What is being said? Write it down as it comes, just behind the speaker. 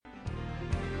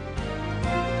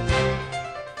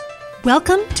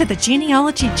Welcome to the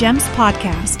Genealogy Gems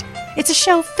podcast. It's a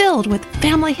show filled with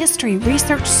family history,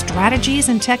 research, strategies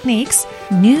and techniques,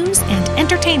 news and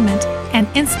entertainment, and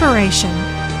inspiration.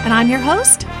 And I'm your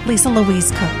host, Lisa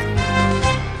Louise Cook.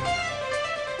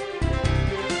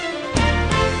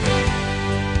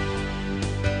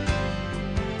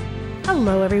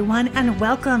 Hello, everyone, and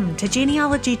welcome to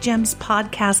Genealogy Gems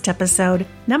podcast episode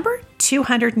number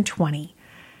 220.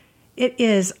 It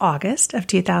is August of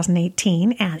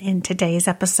 2018, and in today's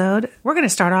episode, we're going to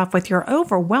start off with your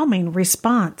overwhelming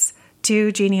response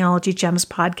to Genealogy Gems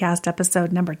podcast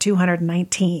episode number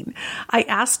 219. I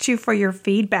asked you for your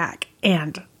feedback,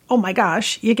 and oh my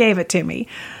gosh, you gave it to me.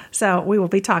 So we will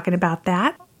be talking about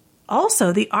that.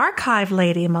 Also, the archive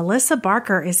lady, Melissa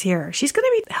Barker, is here. She's going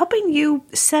to be helping you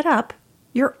set up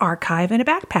your archive in a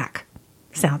backpack.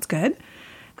 Sounds good.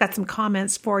 Got some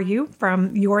comments for you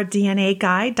from your DNA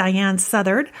guide, Diane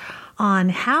Southard, on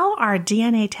how our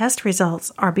DNA test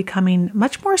results are becoming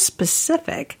much more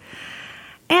specific,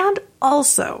 and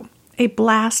also a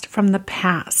blast from the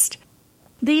past.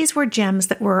 These were gems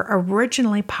that were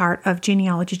originally part of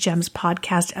Genealogy Gems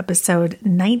podcast episode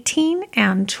 19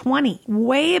 and 20,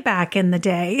 way back in the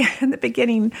day, in the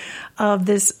beginning of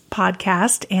this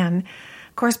podcast. And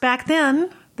of course, back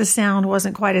then, the sound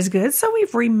wasn't quite as good, so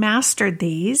we've remastered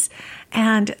these.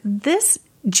 And this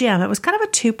gem, it was kind of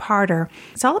a two-parter.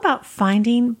 It's all about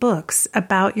finding books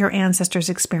about your ancestors'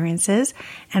 experiences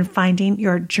and finding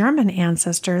your German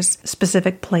ancestors'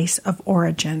 specific place of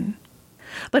origin.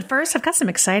 But first, I've got some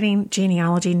exciting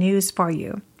genealogy news for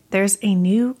you. There's a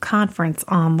new conference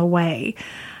on the way.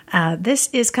 This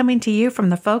is coming to you from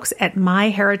the folks at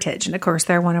MyHeritage. And of course,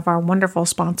 they're one of our wonderful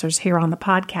sponsors here on the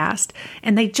podcast.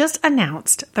 And they just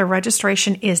announced the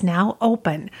registration is now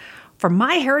open for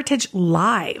MyHeritage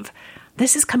Live.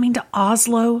 This is coming to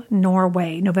Oslo,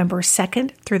 Norway, November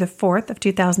 2nd through the 4th of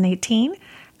 2018.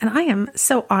 And I am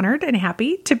so honored and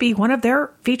happy to be one of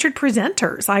their featured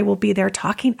presenters. I will be there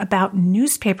talking about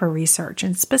newspaper research,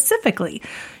 and specifically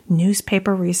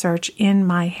newspaper research in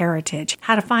MyHeritage,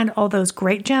 how to find all those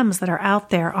great gems that are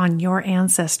out there on your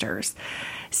ancestors.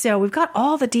 So we've got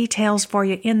all the details for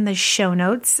you in the show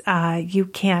notes. You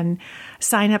can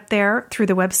sign up there through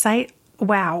the website.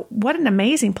 Wow, what an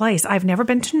amazing place. I've never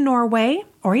been to Norway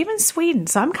or even Sweden,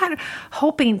 so I'm kind of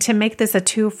hoping to make this a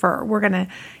twofer. We're going to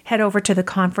head over to the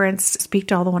conference, speak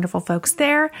to all the wonderful folks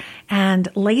there, and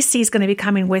Lacey's going to be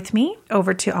coming with me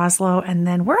over to Oslo, and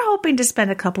then we're hoping to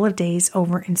spend a couple of days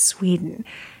over in Sweden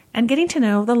and getting to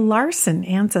know the Larson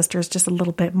ancestors just a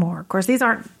little bit more. Of course, these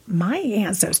aren't my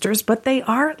ancestors, but they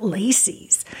are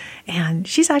Lacey's. And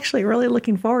she's actually really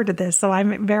looking forward to this, so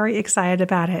I'm very excited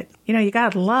about it. You know, you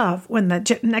got to love when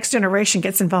the next generation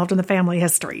gets involved in the family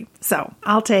history. So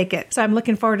I'll take it. So I'm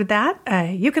looking forward to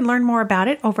that. You can learn more about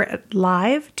it over at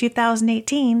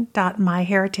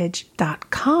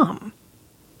live2018.myheritage.com.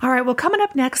 All right, well, coming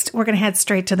up next, we're going to head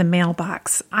straight to the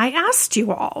mailbox. I asked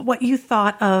you all what you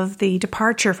thought of the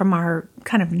departure from our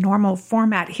kind of normal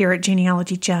format here at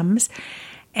Genealogy Gems,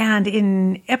 and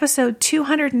in episode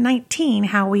 219,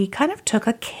 how we kind of took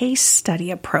a case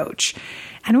study approach,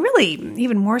 and really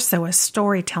even more so a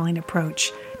storytelling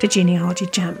approach to Genealogy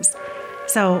Gems.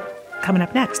 So coming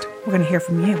up next, we're going to hear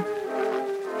from you.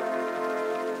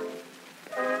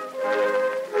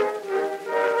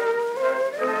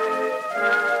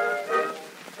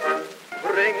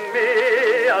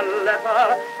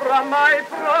 From my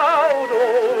proud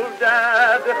old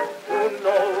dad, who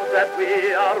knows that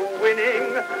we are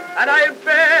winning, and I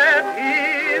bet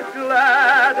he's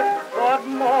glad, but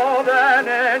more than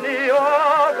any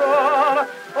other,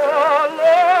 a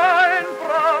line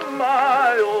from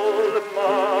my old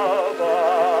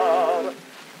mother.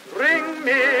 Bring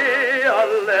me a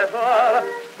letter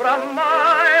from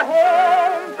my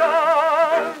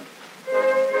hometown.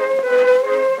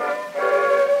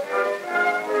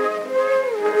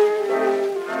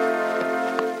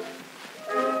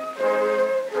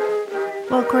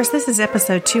 Well, of course, this is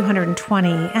episode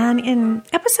 220, and in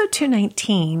episode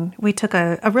 219, we took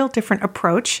a real different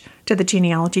approach to the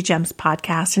Genealogy Gems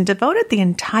podcast and devoted the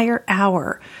entire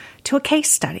hour to a case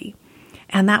study.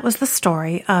 And that was the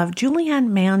story of Julianne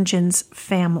Mangin's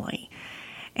family.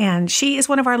 And she is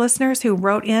one of our listeners who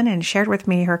wrote in and shared with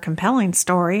me her compelling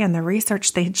story and the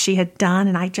research that she had done.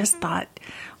 And I just thought,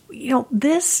 you know,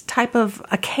 this type of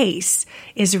a case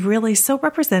is really so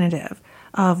representative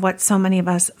of what so many of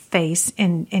us face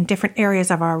in different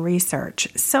areas of our research.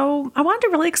 So I wanted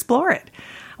to really explore it.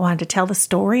 I wanted to tell the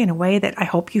story in a way that I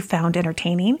hope you found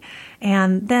entertaining,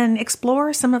 and then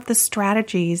explore some of the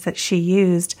strategies that she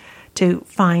used to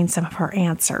find some of her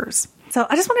answers. So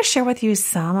I just want to share with you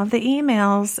some of the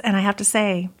emails, and I have to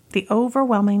say, the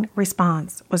overwhelming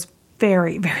response was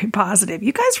very, very positive.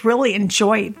 You guys really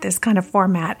enjoyed this kind of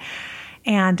format.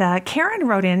 And Karen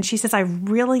wrote in, she says, I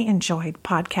really enjoyed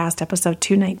podcast episode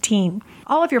 219.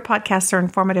 All of your podcasts are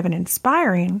informative and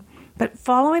inspiring, but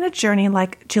following a journey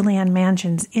like Julianne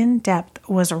Mangion's in-depth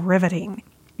was riveting.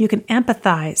 You can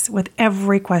empathize with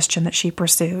every question that she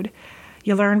pursued.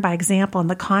 You learn by example in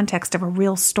the context of a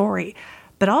real story,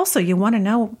 but also you want to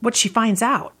know what she finds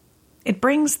out. It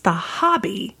brings the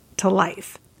hobby to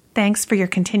life. Thanks for your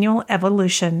continual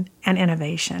evolution and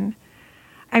innovation.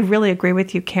 I really agree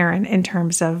with you, Karen, in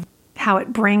terms of how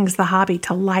it brings the hobby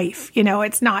to life. You know,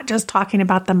 it's not just talking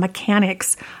about the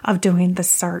mechanics of doing the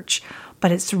search,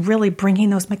 but it's really bringing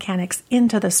those mechanics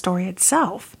into the story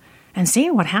itself and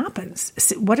seeing what happens.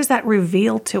 What does that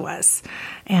reveal to us?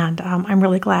 And I'm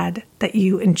really glad that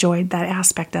you enjoyed that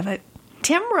aspect of it.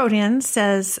 Tim wrote in,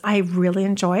 says, I really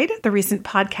enjoyed the recent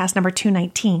podcast number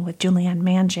 219 with Julianne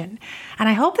Mangion, and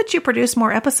I hope that you produce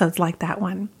more episodes like that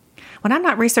one. When I'm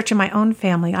not researching my own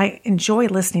family, I enjoy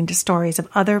listening to stories of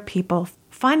other people,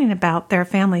 finding about their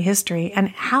family history and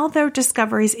how their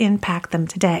discoveries impact them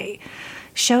today.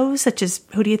 Shows such as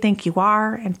Who Do You Think You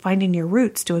Are and Finding Your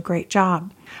Roots do a great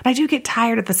job. But I do get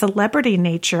tired of the celebrity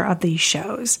nature of these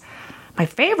shows. My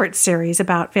favorite series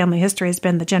about family history has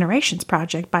been The Generations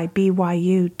Project by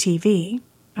BYU TV.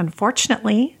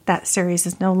 Unfortunately, that series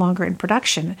is no longer in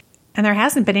production, and there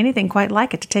hasn't been anything quite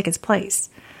like it to take its place.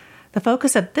 The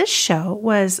focus of this show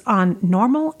was on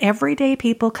normal, everyday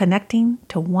people connecting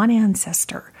to one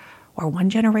ancestor or one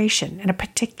generation in a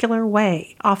particular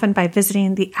way, often by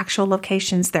visiting the actual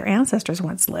locations their ancestors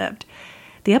once lived.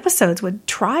 The episodes would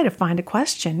try to find a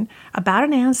question about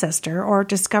an ancestor or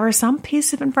discover some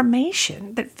piece of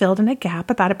information that filled in a gap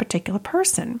about a particular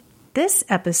person. This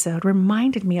episode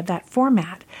reminded me of that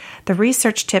format. The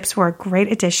research tips were a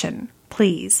great addition.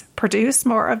 Please produce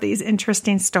more of these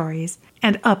interesting stories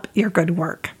and up your good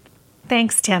work.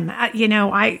 Thanks, Tim.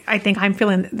 I think I'm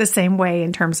feeling the same way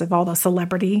in terms of all the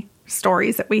celebrity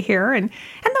stories that we hear. And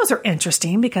those are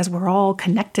interesting because we're all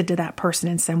connected to that person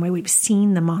in some way. We've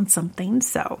seen them on something.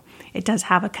 So it does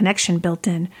have a connection built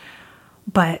in.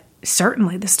 But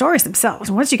certainly the stories themselves,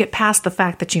 once you get past the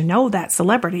fact that you know that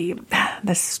celebrity,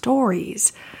 the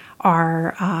stories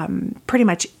are pretty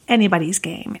much anybody's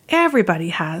game. Everybody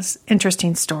has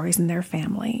interesting stories in their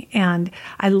family. And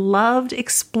I loved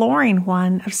exploring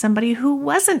one of somebody who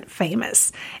wasn't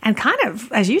famous and kind of,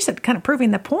 as you said, kind of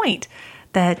proving the point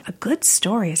that a good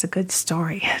story is a good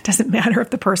story. It doesn't matter if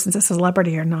the person's a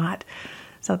celebrity or not.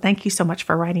 So thank you so much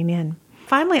for writing in.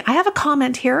 Finally, I have a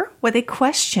comment here with a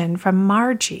question from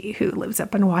Margie, who lives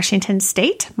up in Washington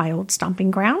State, my old stomping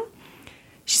ground.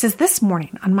 She says, this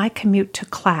morning on my commute to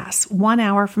class, 1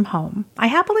 hour from home, I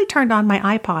happily turned on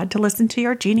my iPod to listen to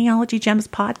your Genealogy Gems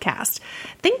podcast,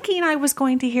 thinking I was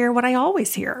going to hear what I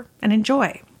always hear and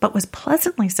enjoy, but was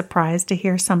pleasantly surprised to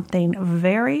hear something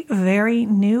very, very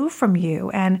new from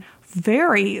you and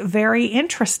very, very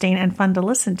interesting and fun to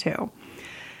listen to.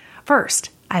 First,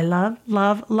 I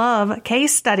love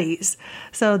case studies.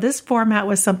 So this format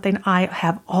was something I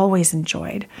have always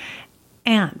enjoyed.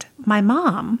 And my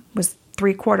mom was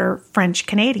 3/4 French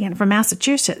Canadian from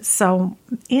Massachusetts. So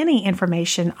any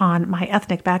information on my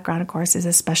ethnic background, of course, is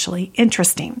especially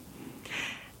interesting.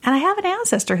 And I have an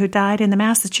ancestor who died in the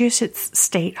Massachusetts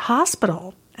State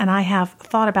Hospital, and I have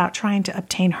thought about trying to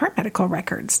obtain her medical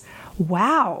records.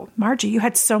 Wow, Margie, you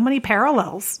had so many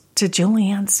parallels to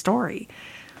Julianne's story.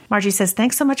 Margie says,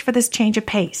 thanks so much for this change of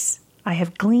pace. I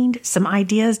have gleaned some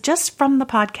ideas just from the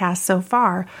podcast so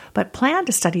far, but plan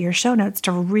to study your show notes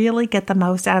to really get the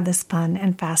most out of this fun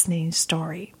and fascinating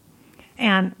story.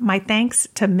 And my thanks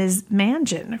to Ms.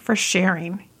 Mangion for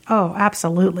sharing. Oh,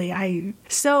 absolutely. I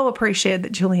so appreciate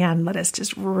that Julianne let us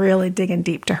just really dig in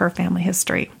deep to her family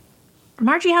history.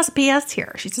 Margie has a PS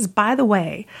here. She says, by the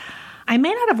way, I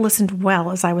may not have listened well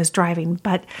as I was driving,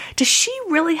 but does she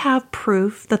really have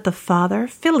proof that the father,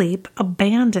 Philippe,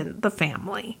 abandoned the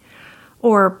family?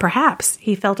 Or perhaps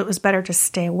he felt it was better to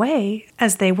stay away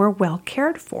as they were well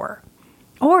cared for.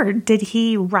 Or did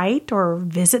he write or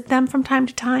visit them from time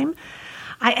to time?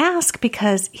 I ask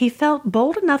because he felt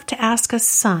bold enough to ask a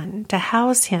son to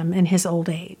house him in his old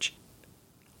age.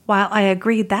 While I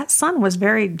agreed that son was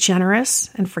very generous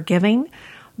and forgiving,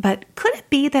 but could it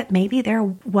be that maybe there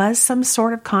was some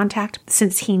sort of contact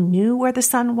since he knew where the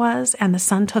son was and the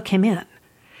son took him in?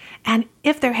 And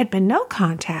if there had been no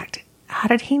contact, how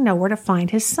did he know where to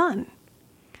find his son?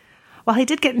 While he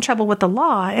did get in trouble with the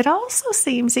law, it also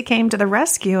seems he came to the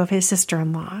rescue of his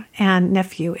sister-in-law and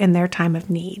nephew in their time of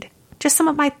need. just some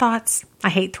of my thoughts. I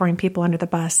hate throwing people under the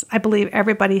bus. I believe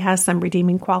everybody has some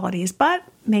redeeming qualities, but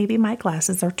maybe my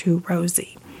glasses are too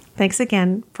rosy. Thanks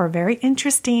again for a very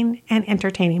interesting and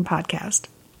entertaining podcast.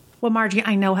 Well, Margie,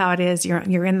 I know how it is.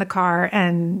 You're in the car,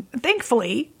 and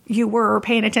thankfully you were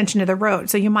paying attention to the road,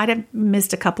 so you might have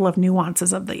missed a couple of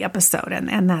nuances of the episode,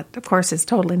 and that, of course, is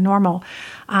totally normal.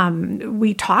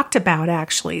 We talked about,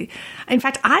 actually, in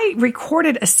fact, I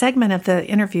recorded a segment of the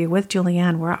interview with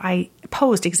Julianne where I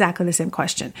posed exactly the same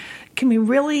question. Can we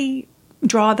really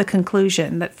draw the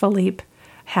conclusion that Philippe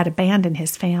had abandoned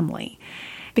his family?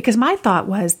 Because my thought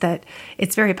was that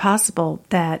it's very possible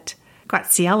that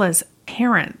Graziella's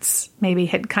parents maybe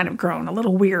had kind of grown a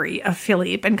little weary of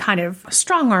Philippe and kind of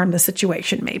strong-armed the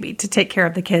situation maybe to take care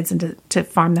of the kids and to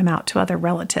farm them out to other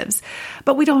relatives.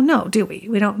 But we don't know, do we?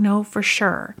 We don't know for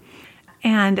sure.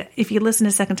 And if you listen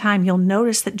a second time, you'll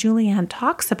notice that Julianne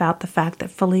talks about the fact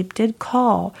that Philippe did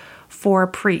call for a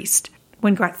priest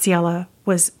when Graziella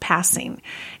was passing,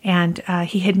 and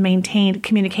he had maintained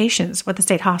communications with the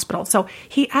state hospital. So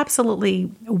he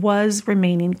absolutely was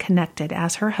remaining connected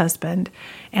as her husband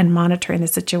and monitoring the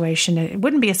situation. It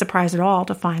wouldn't be a surprise at all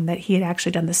to find that he had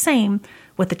actually done the same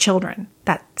with the children.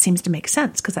 That seems to make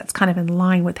sense because that's kind of in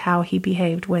line with how he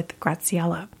behaved with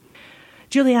Graziella.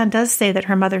 Julianne does say that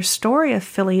her mother's story of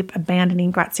Philippe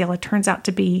abandoning Graziella turns out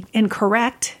to be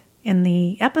incorrect in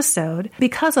the episode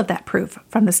because of that proof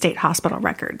from the state hospital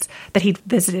records that he'd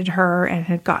visited her and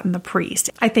had gotten the priest.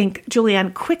 I think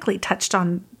Julianne quickly touched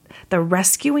on the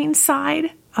rescuing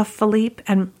side of Philippe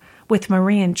and with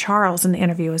Marie and Charles in the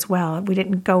interview as well. We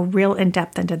didn't go real in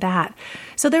depth into that.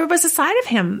 So there was a side of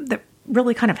him that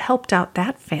really kind of helped out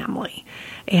that family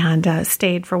and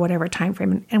stayed for whatever time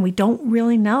frame. And we don't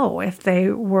really know if they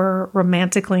were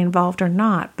romantically involved or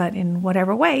not, but in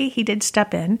whatever way, he did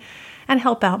step in and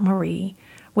help out Marie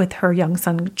with her young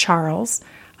son, Charles,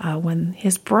 when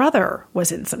his brother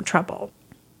was in some trouble.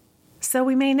 So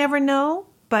we may never know,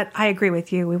 but I agree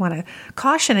with you. We want to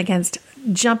caution against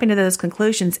jumping to those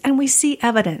conclusions, and we see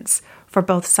evidence for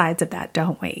both sides of that,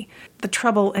 don't we? The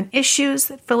trouble and issues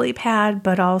that Philippe had,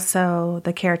 but also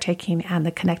the caretaking and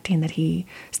the connecting that he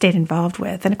stayed involved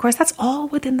with. And of course, that's all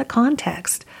within the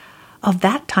context of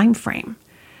that time frame,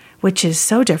 which is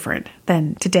so different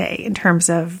than today in terms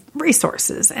of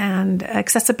resources and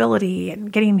accessibility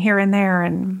and getting here and there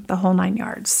and the whole 9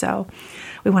 yards. So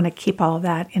we want to keep all of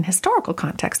that in historical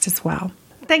context as well.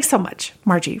 Thanks so much,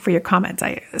 Margie, for your comments.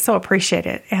 I so appreciate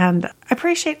it. And I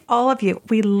appreciate all of you.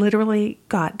 We literally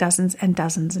got dozens and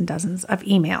dozens and dozens of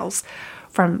emails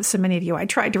from so many of you. I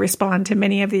tried to respond to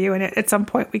many of you, and at some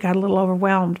point we got a little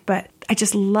overwhelmed. But I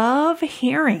just love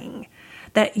hearing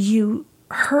that you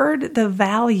heard the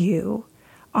value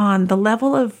on the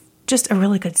level of just a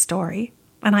really good story.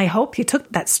 And I hope you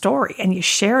took that story and you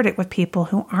shared it with people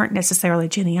who aren't necessarily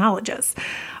genealogists.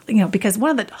 Because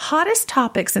one of the hottest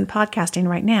topics in podcasting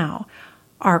right now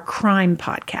are crime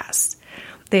podcasts.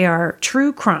 They are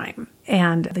true crime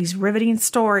and these riveting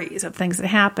stories of things that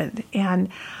happened. And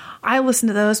I listen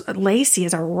to those. Lacey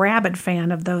is a rabid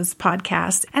fan of those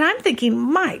podcasts. And I'm thinking,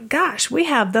 my gosh, we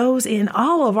have those in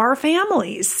all of our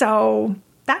families. So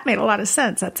that made a lot of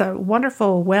sense. That's a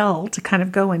wonderful well to kind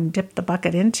of go and dip the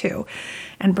bucket into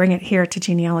and bring it here to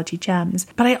Genealogy Gems.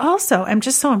 But I also am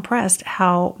just so impressed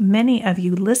how many of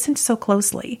you listened so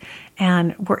closely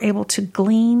and were able to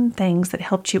glean things that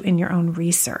helped you in your own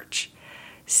research.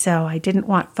 So I didn't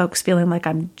want folks feeling like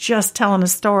I'm just telling a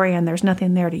story and there's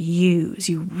nothing there to use.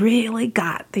 You really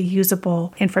got the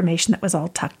usable information that was all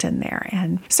tucked in there.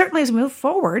 And certainly as we move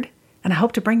forward, and I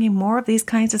hope to bring you more of these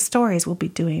kinds of stories, we'll be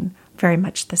doing very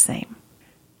much the same.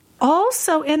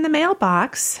 Also in the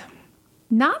mailbox,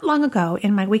 not long ago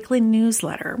in my weekly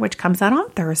newsletter, which comes out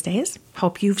on Thursdays,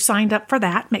 hope you've signed up for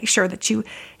that. Make sure that you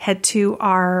head to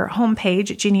our homepage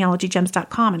at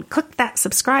genealogygems.com and click that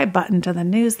subscribe button to the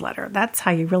newsletter. That's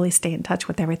how you really stay in touch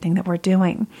with everything that we're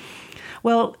doing.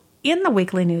 Well, in the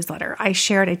weekly newsletter, I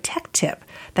shared a tech tip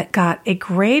that got a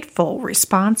grateful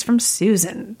response from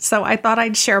Susan. So I thought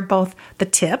I'd share both the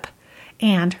tip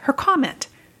and her comment.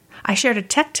 I shared a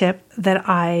tech tip that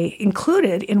I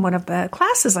included in one of the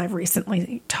classes I've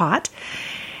recently taught.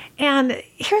 And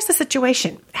here's the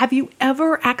situation. Have you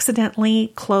ever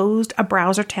accidentally closed a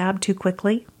browser tab too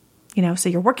quickly? So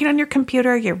you're working on your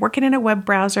computer, you're working in a web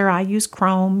browser. I use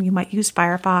Chrome, you might use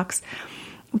Firefox.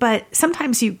 But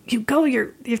sometimes you're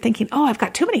thinking, oh, I've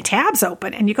got too many tabs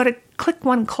open. And you go to click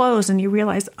one close and you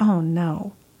realize, oh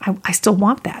no, I still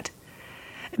want that.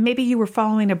 Maybe you were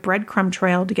following a breadcrumb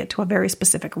trail to get to a very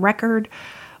specific record,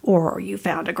 or you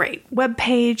found a great web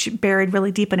page buried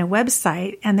really deep in a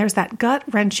website, and there's that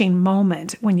gut-wrenching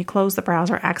moment when you close the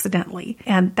browser accidentally,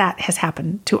 and that has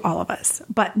happened to all of us.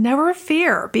 But never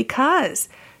fear, because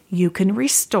you can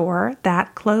restore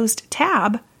that closed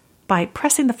tab by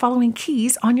pressing the following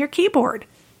keys on your keyboard: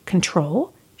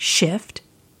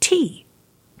 Control-Shift-T.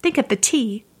 Think of the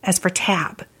T as for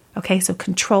tab. Okay, so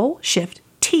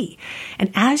Control-Shift-T.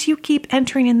 And as you keep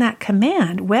entering in that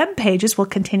command, web pages will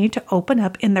continue to open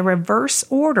up in the reverse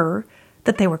order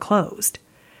that they were closed.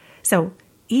 So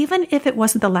even if it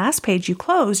wasn't the last page you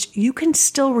closed, you can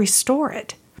still restore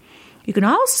it. You can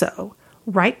also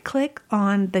right-click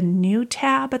on the new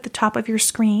tab at the top of your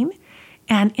screen,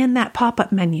 and in that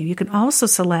pop-up menu, you can also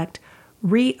select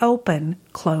Reopen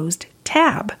Closed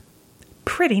Tab.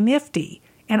 Pretty nifty.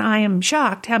 And I am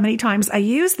shocked how many times I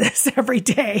use this every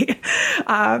day.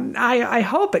 I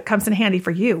hope it comes in handy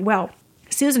for you. Well,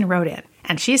 Susan wrote in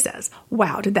and she says,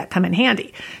 wow, did that come in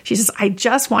handy? She says, I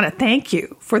just want to thank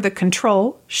you for the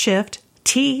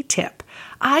Control-Shift-T tip.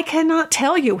 I cannot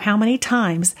tell you how many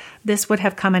times this would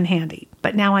have come in handy,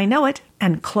 but now I know it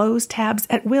and close tabs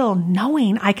at will,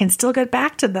 knowing I can still get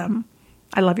back to them.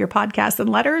 I love your podcasts and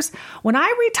letters. When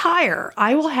I retire,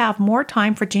 I will have more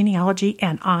time for genealogy,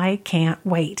 and I can't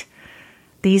wait.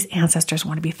 These ancestors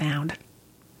want to be found.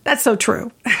 That's so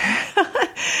true.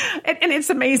 And it's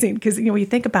amazing because, when you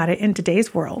think about it, in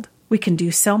today's world, we can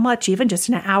do so much, even just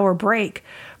an hour break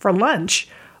for lunch.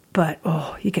 But,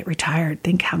 you get retired.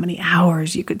 Think how many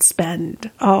hours you could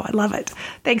spend. Oh, I love it.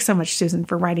 Thanks so much, Susan,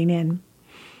 for writing in.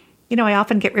 I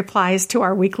often get replies to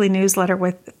our weekly newsletter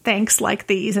with thanks like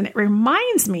these, and it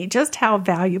reminds me just how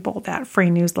valuable that free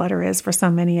newsletter is for so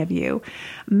many of you.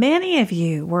 Many of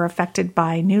you were affected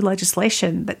by new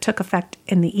legislation that took effect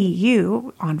in the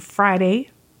EU on Friday,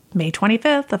 May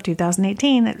 25th of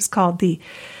 2018. It was called the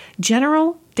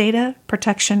General Data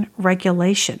Protection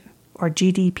Regulation, or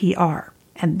GDPR.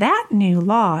 And that new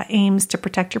law aims to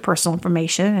protect your personal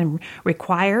information and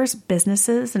requires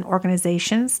businesses and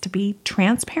organizations to be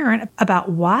transparent about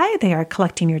why they are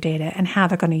collecting your data and how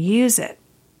they're going to use it.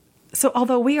 So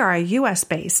although we are a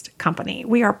U.S.-based company,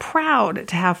 we are proud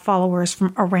to have followers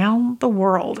from around the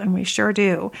world, and we sure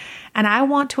do. And I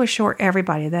want to assure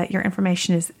everybody that your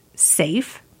information is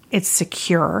safe, it's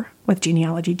secure with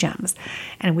Genealogy Gems.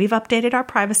 And we've updated our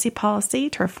privacy policy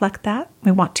to reflect that.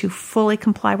 We want to fully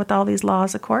comply with all these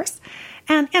laws, of course.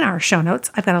 And in our show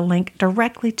notes, I've got a link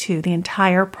directly to the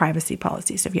entire privacy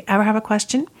policy. So if you ever have a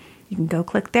question, you can go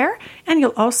click there. And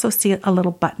you'll also see a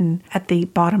little button at the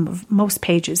bottom of most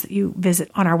pages that you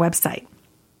visit on our website.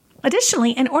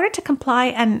 Additionally, in order to comply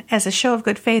and as a show of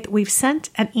good faith, we've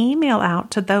sent an email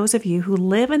out to those of you who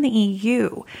live in the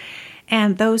EU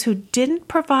and those who didn't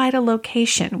provide a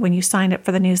location when you signed up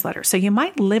for the newsletter. So you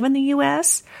might live in the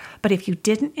U.S., but if you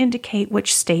didn't indicate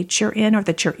which state you're in or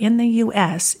that you're in the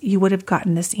U.S., you would have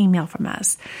gotten this email from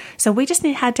us. So we just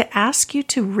had to ask you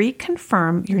to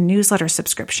reconfirm your newsletter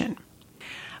subscription.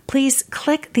 Please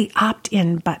click the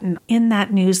opt-in button in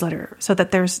that newsletter so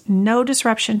that there's no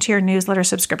disruption to your newsletter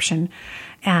subscription.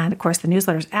 And of course, the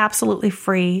newsletter is absolutely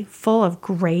free, full of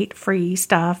great free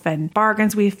stuff and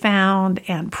bargains we've found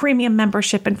and premium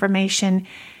membership information.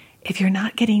 If you're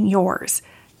not getting yours,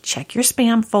 check your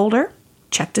spam folder.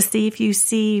 Check to see if you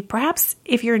see, perhaps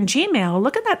if you're in Gmail,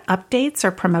 look at that updates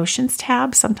or promotions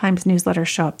tab. Sometimes newsletters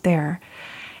show up there.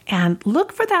 And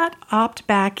look for that opt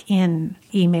back in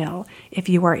email if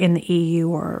you are in the EU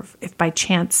or if by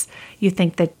chance you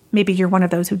think that maybe you're one of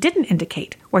those who didn't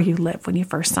indicate where you live when you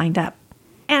first signed up.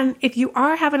 And if you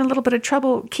are having a little bit of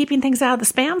trouble keeping things out of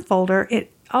the spam folder,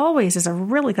 it always is a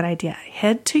really good idea.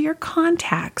 Head to your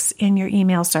contacts in your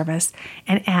email service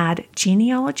and add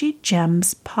Genealogy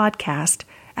Gems Podcast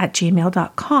at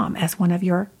gmail.com as one of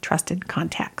your trusted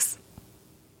contacts.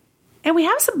 And we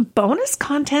have some bonus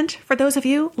content for those of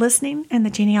you listening in the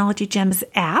Genealogy Gems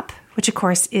app, which of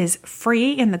course is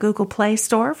free in the Google Play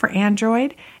Store for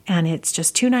Android, and it's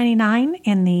just $2.99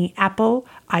 in the Apple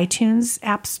iTunes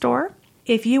App Store.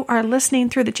 If you are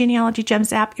listening through the Genealogy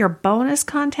Gems app, your bonus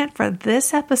content for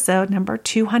this episode, number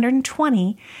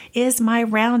 220, is my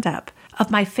roundup of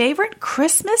my favorite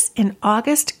Christmas in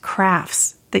August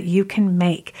crafts that you can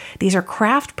make. These are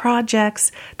craft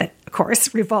projects that, of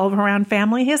course, revolve around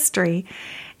family history,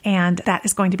 and that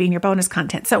is going to be in your bonus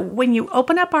content. So when you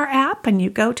open up our app and you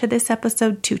go to this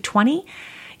episode 220,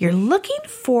 you're looking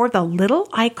for the little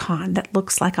icon that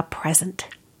looks like a present,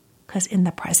 because in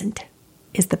the present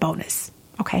is the bonus.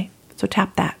 Okay, so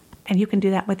tap that. And you can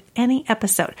do that with any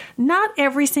episode. Not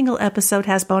every single episode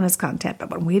has bonus content, but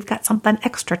when we've got something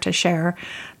extra to share,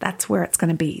 that's where it's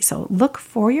going to be. So look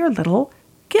for your little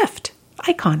gift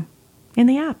icon. in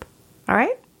the app. All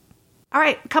right? All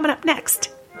right, coming up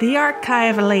next, the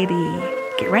Archive Lady.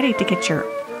 Get ready to get your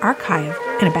archive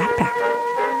in a backpack.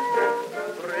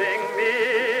 Bring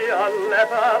me a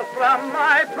letter from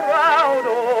my proud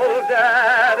old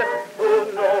dad, who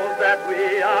knows that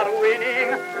we are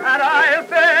winning, and I'll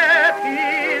bet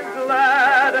he's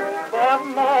glad. But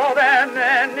more than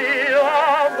any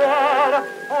other,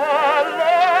 a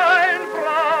line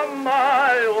from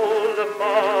my old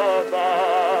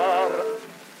mother.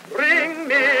 Bring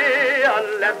me a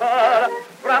letter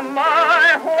from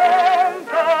my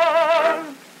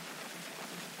hometown.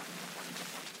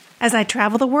 As I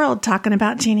travel the world talking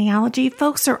about genealogy,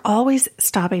 folks are always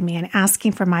stopping me and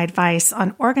asking for my advice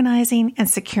on organizing and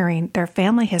securing their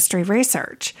family history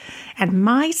research. And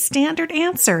my standard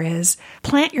answer is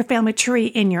plant your family tree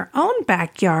in your own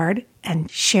backyard and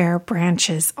share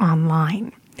branches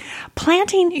online.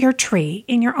 Planting your tree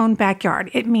in your own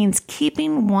backyard, it means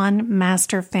keeping one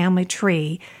master family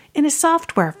tree in a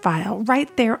software file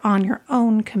right there on your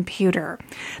own computer.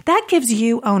 That gives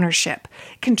you ownership,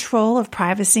 control of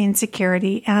privacy and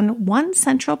security, and one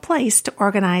central place to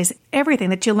organize everything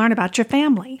that you learn about your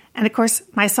family. And of course,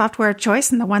 my software of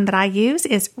choice and the one that I use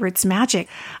is RootsMagic.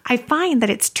 I find that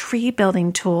its tree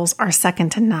building tools are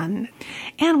second to none.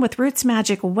 And with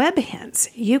RootsMagic Web Hints,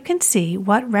 you can see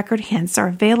what record hints are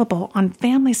available on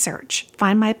Family Search,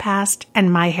 Find My Past, and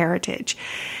MyHeritage.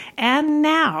 And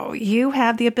now you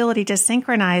have the ability to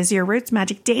synchronize your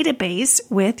RootsMagic database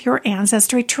with your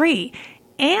Ancestry tree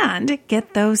and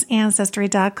get those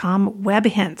Ancestry.com web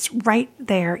hints right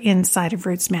there inside of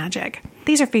RootsMagic.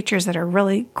 These are features that are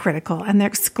really critical and they're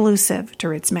exclusive to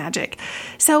RootsMagic.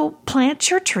 So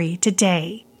plant your tree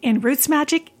today in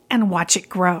RootsMagic and watch it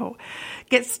grow.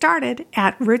 Get started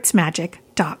at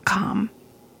rootsmagic.com.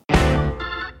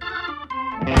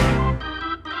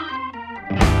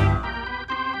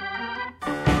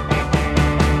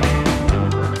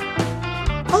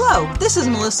 Hello, this is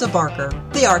Melissa Barker,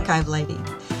 the Archive Lady,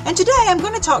 and today I'm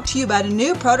going to talk to you about a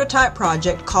new prototype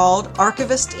project called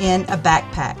Archivist in a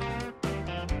Backpack.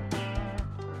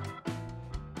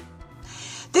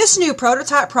 This new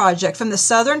prototype project from the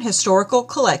Southern Historical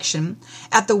Collection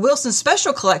at the Wilson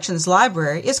Special Collections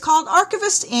Library is called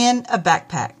Archivist in a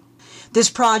Backpack. This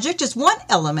project is one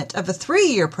element of a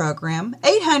 3-year program,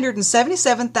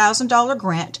 $877,000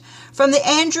 grant from the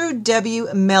Andrew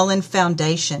W. Mellon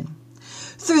Foundation.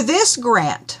 Through this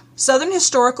grant, Southern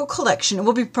Historical Collection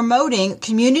will be promoting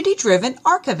community-driven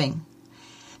archiving.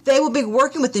 They will be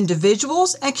working with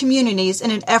individuals and communities in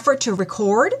an effort to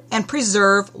record and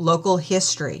preserve local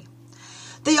history.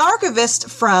 The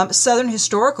archivist from Southern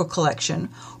Historical Collection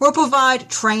will provide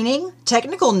training,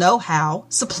 technical know-how,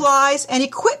 supplies, and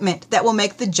equipment that will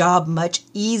make the job much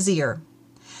easier.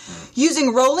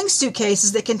 Using rolling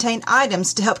suitcases that contain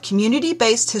items to help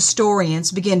community-based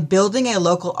historians begin building a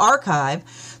local archive,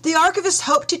 the archivists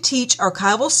hope to teach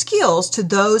archival skills to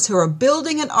those who are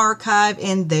building an archive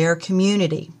in their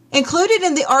community. Included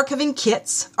in the archiving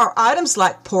kits are items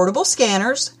like portable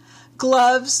scanners,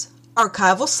 gloves,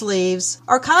 archival sleeves,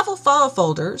 archival file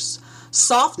folders,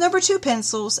 soft No. 2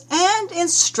 pencils, and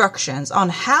instructions on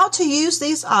how to use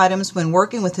these items when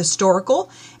working with historical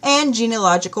and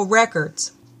genealogical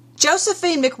records.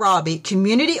 Josephine McRobbie,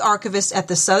 community archivist at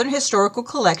the Southern Historical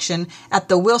Collection at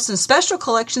the Wilson Special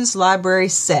Collections Library,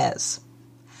 says,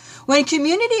 "When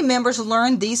community members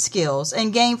learn these skills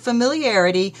and gain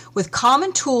familiarity with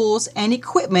common tools and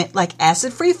equipment like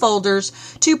acid-free folders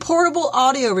to portable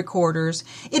audio recorders,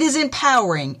 it is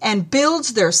empowering and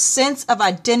builds their sense of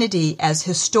identity as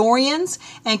historians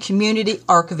and community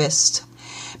archivists."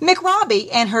 McRobbie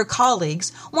and her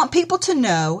colleagues want people to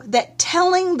know that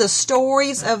telling the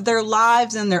stories of their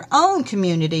lives in their own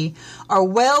community are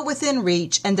well within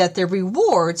reach and that their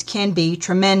rewards can be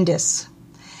tremendous.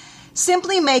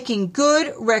 Simply making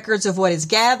good records of what is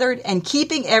gathered and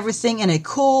keeping everything in a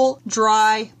cool,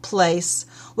 dry place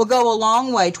will go a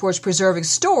long way towards preserving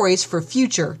stories for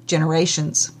future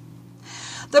generations.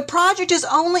 The project is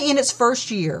only in its first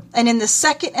year, and in the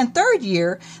second and third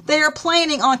year, they are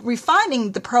planning on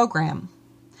refining the program.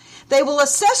 They will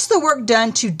assess the work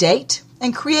done to date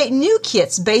and create new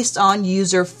kits based on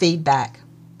user feedback.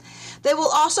 They will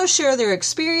also share their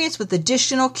experience with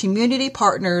additional community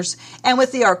partners and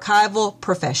with the archival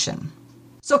profession.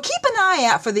 So keep an eye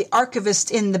out for the Archivist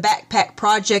in the Backpack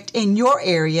project in your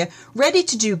area, ready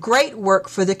to do great work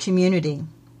for the community.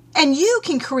 And you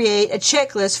can create a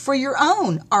checklist for your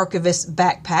own archivist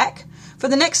backpack for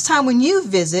the next time when you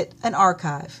visit an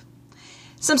archive.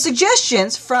 Some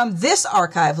suggestions from this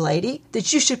archive lady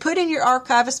that you should put in your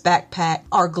archivist backpack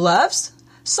are gloves,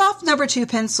 soft No. 2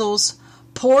 pencils,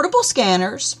 portable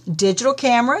scanners, digital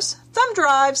cameras, thumb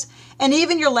drives, and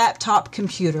even your laptop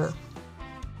computer.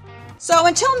 So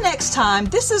until next time,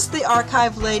 this is the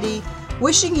Archive Lady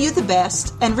wishing you the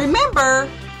best. And remember,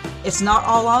 it's not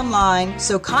all online,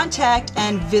 so contact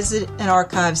and visit an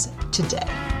archives today.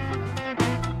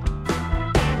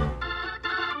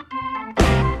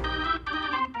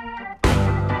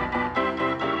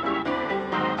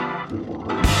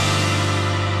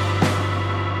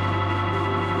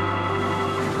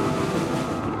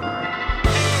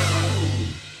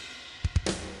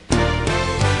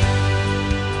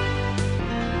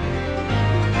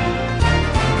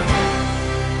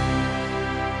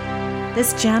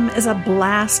 This gem is a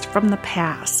blast from the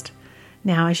past.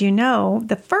 Now, as you know,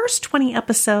 the first 20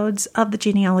 episodes of the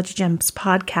Genealogy Gems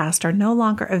podcast are no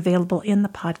longer available in the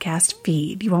podcast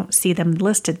feed. You won't see them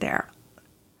listed there.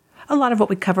 A lot of what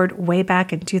we covered way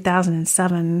back in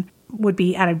 2007 would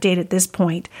be out of date at this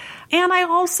point. And I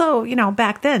also,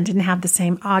 back then didn't have the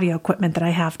same audio equipment that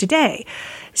I have today.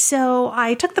 So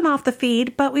I took them off the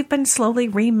feed, but we've been slowly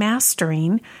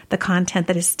remastering the content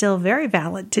that is still very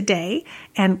valid today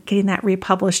and getting that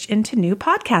republished into new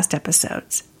podcast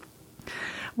episodes.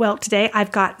 Well, today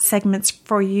I've got segments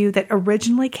for you that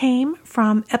originally came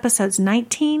from episodes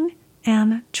 19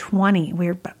 and 20.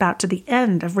 We're about to the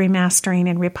end of remastering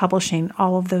and republishing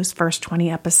all of those first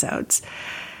 20 episodes.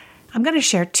 I'm going to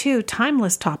share 2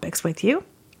 timeless topics with you.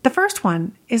 The first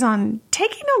one is on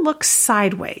taking a look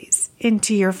sideways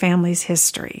into your family's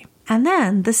history. And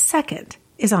then the second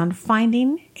is on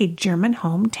finding a German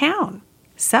hometown.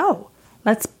 So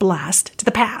let's blast to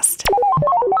the past.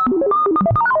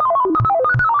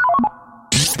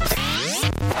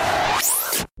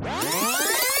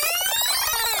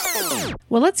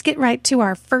 Well, let's get right to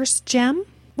our first gem,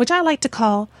 which I like to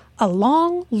call a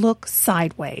long look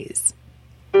sideways.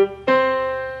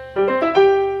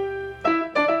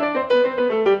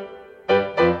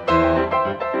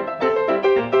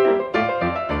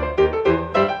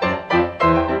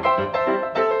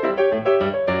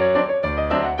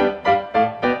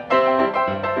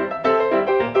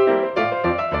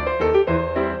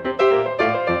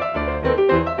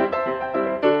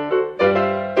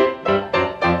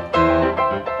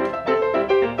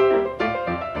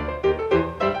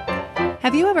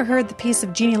 Have you ever heard the piece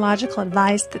of genealogical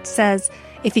advice that says,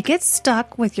 if you get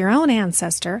stuck with your own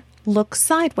ancestor, look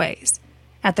sideways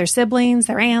at their siblings,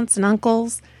 their aunts and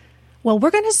uncles? Well,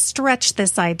 we're going to stretch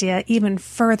this idea even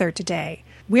further today.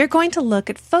 We're going to look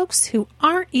at folks who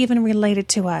aren't even related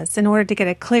to us in order to get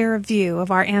a clearer view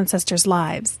of our ancestors'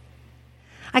 lives.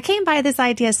 I came by this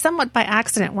idea somewhat by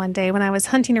accident one day when I was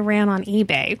hunting around on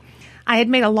eBay. I had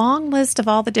made a long list of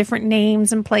all the different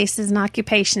names and places and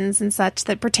occupations and such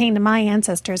that pertain to my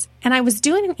ancestors, and I was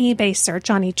doing an eBay search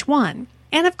on each one.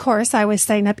 And of course, I was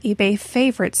setting up eBay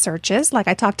favorite searches, like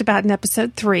I talked about in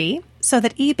episode 3, so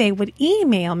that eBay would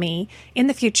email me in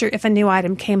the future if a new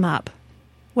item came up.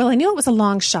 Well, I knew it was a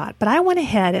long shot, but I went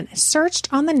ahead and searched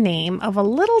on the name of a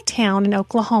little town in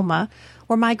Oklahoma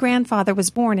where my grandfather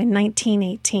was born in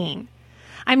 1918.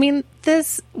 I mean,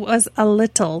 this was a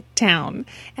little town,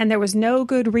 and there was no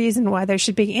good reason why there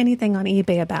should be anything on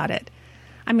eBay about it.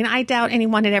 I mean, I doubt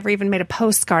anyone had ever even made a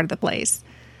postcard of the place.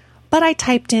 But I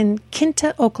typed in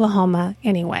Kinta, Oklahoma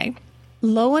anyway.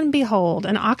 Lo and behold,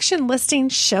 an auction listing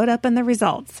showed up in the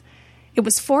results. It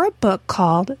was for a book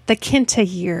called The Kinta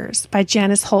Years by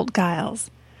Janice Holt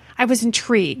Giles. I was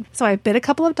intrigued, so I bid a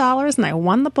couple of dollars and I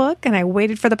won the book and I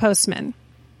waited for the postman.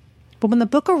 But when the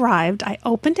book arrived, I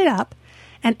opened it up,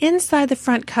 and inside the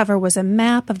front cover was a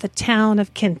map of the town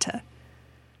of Kinta.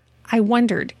 I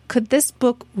wondered, could this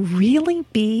book really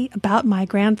be about my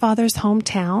grandfather's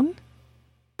hometown?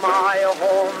 My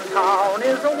hometown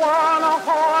is a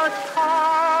one-horse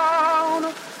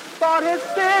town, but it's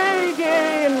big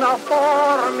enough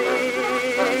for me.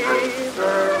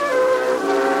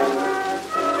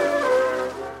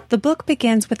 The book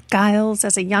begins with Giles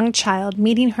as a young child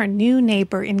meeting her new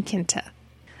neighbor in Kinta.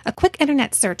 A quick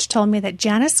internet search told me that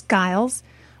Janice Giles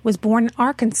was born in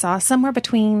Arkansas somewhere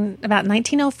between about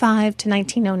 1905 to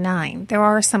 1909. There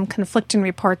are some conflicting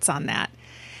reports on that.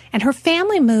 And her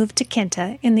family moved to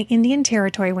Kinta in the Indian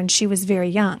Territory when she was very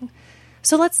young.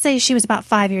 So let's say she was about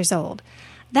 5 years old.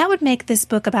 That would make this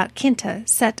book about Kinta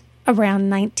set around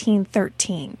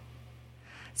 1913.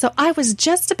 So I was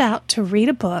just about to read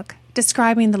a book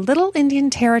describing the little Indian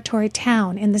Territory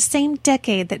town in the same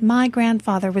decade that my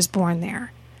grandfather was born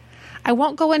there. I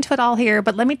won't go into it all here,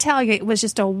 but let me tell you, it was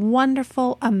just a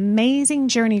wonderful, amazing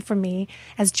journey for me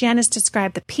as Janice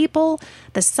described the people,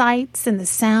 the sights, and the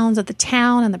sounds of the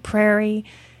town and the prairie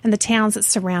and the towns that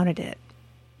surrounded it.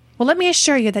 Well, let me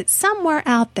assure you that somewhere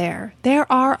out there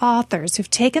are authors who've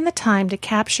taken the time to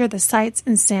capture the sights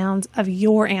and sounds of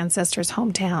your ancestors'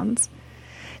 hometowns.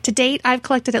 To date, I've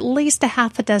collected at least a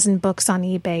half a dozen books on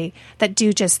eBay that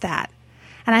do just that.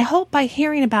 And I hope by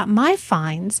hearing about my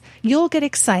finds, you'll get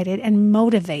excited and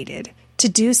motivated to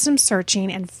do some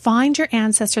searching and find your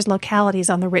ancestors' localities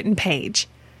on the written page.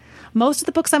 Most of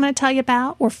the books I'm going to tell you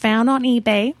about were found on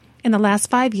eBay in the last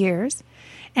 5 years,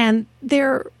 and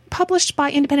they're published by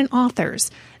independent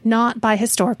authors, not by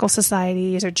historical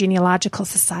societies or genealogical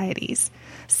societies.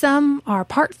 Some are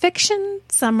part fiction,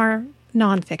 some are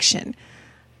nonfiction,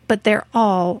 but they're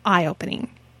all eye-opening.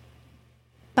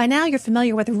 By now, you're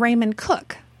familiar with Raymond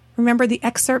Cook. Remember the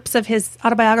excerpts of his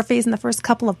autobiographies in the first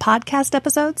couple of podcast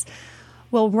episodes?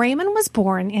 Well, Raymond was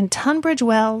born in Tunbridge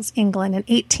Wells, England in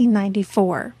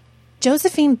 1894.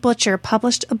 Josephine Butcher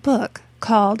published a book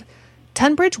called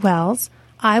Tunbridge Wells,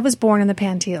 I Was Born in the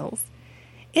Pantiles.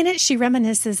 In it, she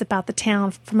reminisces about the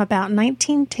town from about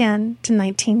 1910 to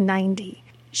 1990.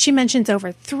 She mentions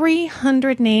over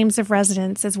 300 names of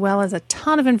residents as well as a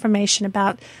ton of information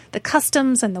about the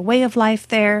customs and the way of life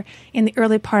there in the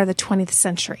early part of the 20th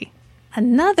century.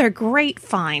 Another great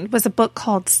find was a book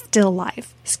called Still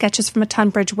Life, Sketches from a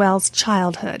Tunbridge Wells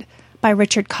Childhood by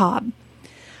Richard Cobb.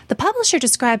 The publisher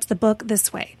describes the book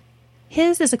this way.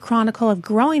 His is a chronicle of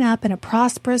growing up in a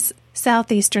prosperous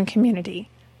southeastern community,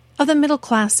 of the middle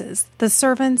classes, the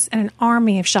servants, and an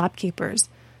army of shopkeepers,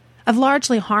 of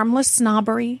largely harmless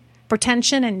snobbery,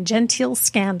 pretension, and genteel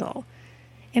scandal.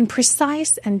 In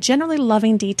precise and generally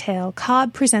loving detail,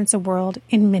 Cobb presents a world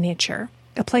in miniature,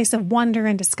 a place of wonder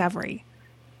and discovery.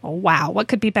 Oh, wow, what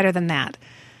could be better than that?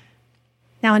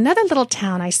 Now, another little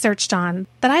town I searched on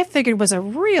that I figured was a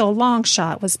real long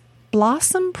shot was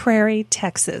Blossom Prairie,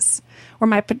 Texas, where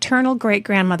my paternal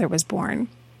great-grandmother was born.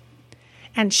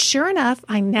 And sure enough,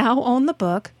 I now own the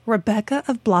book Rebecca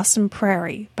of Blossom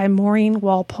Prairie by Maureen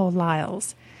Walpole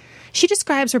Lyles. She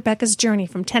describes Rebecca's journey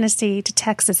from Tennessee to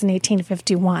Texas in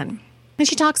 1851. And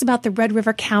she talks about the Red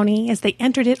River County as they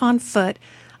entered it on foot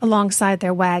alongside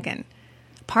their wagon.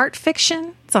 Part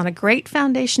fiction, it's on a great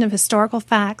foundation of historical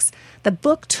facts. The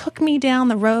book took me down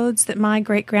the roads that my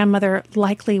great-grandmother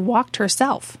likely walked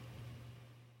herself.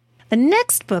 The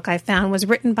next book I found was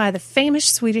written by the famous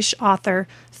Swedish author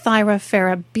Thyra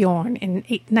Farah Bjorn in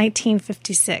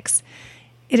 1956.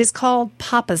 It is called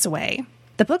Papa's Way.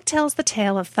 The book tells the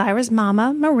tale of Thyra's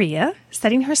mama, Maria,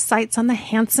 setting her sights on the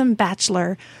handsome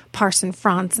bachelor, Parson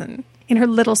Franzen, in her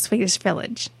little Swedish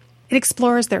village. It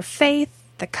explores their faith,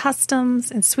 the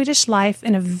customs, and Swedish life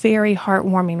in a very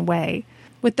heartwarming way.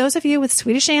 With those of you with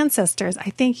Swedish ancestors,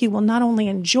 I think you will not only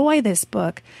enjoy this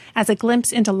book as a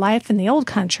glimpse into life in the old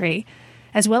country,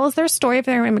 as well as their story of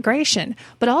their immigration,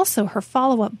 but also her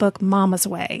follow-up book, Mama's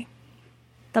Way.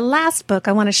 The last book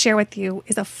I want to share with you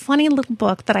is a funny little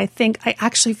book that I think I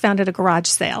actually found at a garage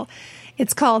sale.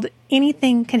 It's called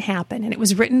Anything Can Happen, and it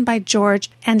was written by George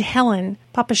and Helen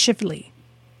Papashvili.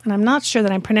 And I'm not sure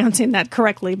that I'm pronouncing that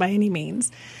correctly by any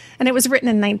means. And it was written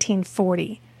in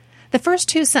 1940. The first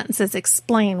two sentences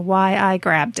explain why I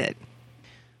grabbed it.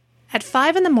 At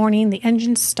 5 a.m, the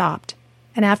engine stopped,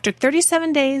 and after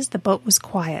 37 days, the boat was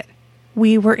quiet.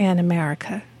 We were in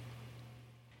America.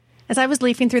 As I was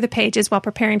leafing through the pages while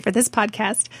preparing for this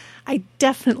podcast, I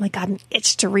definitely got an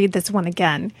itch to read this one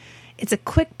again. It's a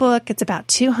quick book. It's about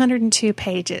 202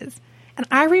 pages. And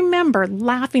I remember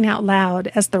laughing out loud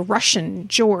as the Russian,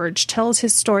 George, tells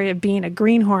his story of being a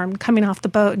greenhorn coming off the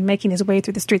boat and making his way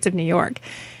through the streets of New York.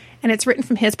 And it's written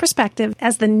from his perspective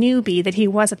as the newbie that he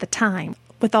was at the time,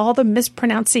 with all the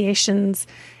mispronunciations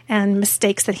and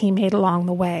mistakes that he made along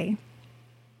the way.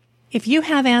 If you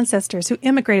have ancestors who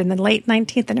immigrated in the late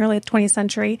 19th and early 20th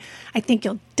century, I think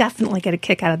you'll definitely get a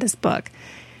kick out of this book.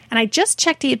 And I just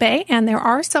checked eBay, and there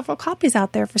are several copies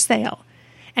out there for sale.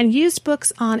 And used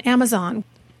books on Amazon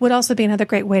would also be another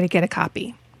great way to get a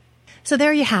copy. So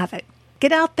there you have it.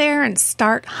 Get out there and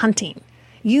start hunting.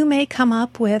 You may come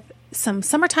up with some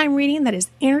summertime reading that is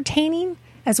entertaining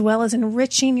as well as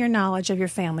enriching your knowledge of your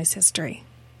family's history.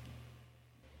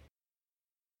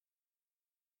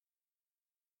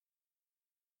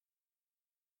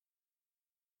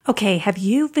 Okay, have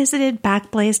you visited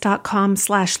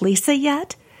Backblaze.com/Lisa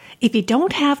yet? If you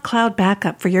don't have cloud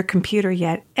backup for your computer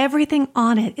yet, everything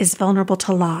on it is vulnerable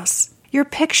to loss. Your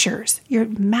pictures, your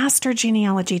master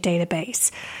genealogy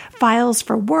database, files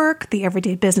for work, the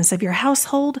everyday business of your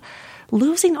household,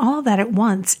 losing all of that at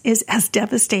once is as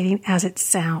devastating as it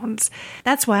sounds.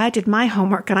 That's why I did my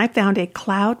homework and I found a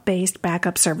cloud-based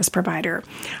backup service provider.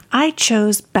 I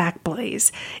chose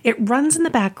Backblaze. It runs in the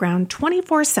background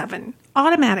 24/7,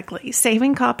 automatically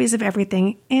saving copies of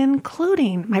everything,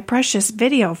 including my precious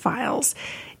video files.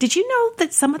 Did you know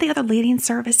that some of the other leading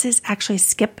services actually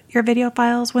skip your video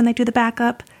files when they do the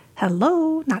backup?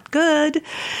 Hello, not good.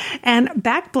 And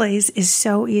Backblaze is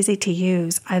so easy to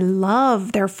use. I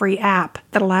love their free app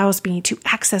that allows me to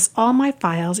access all my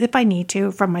files if I need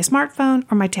to from my smartphone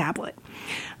or my tablet.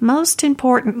 Most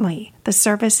importantly, the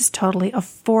service is totally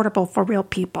affordable for real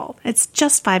people. It's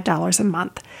just $5 a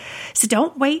month. So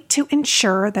don't wait to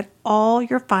ensure that all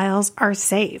your files are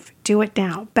safe. Do it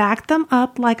now. Back them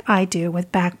up like I do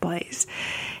with Backblaze.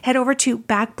 Head over to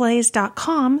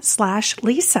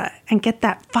backblaze.com/Lisa and get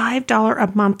that $5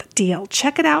 a month deal.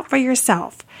 Check it out for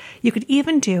yourself. You could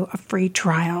even do a free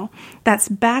trial. That's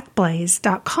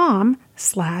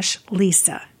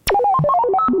backblaze.com/Lisa.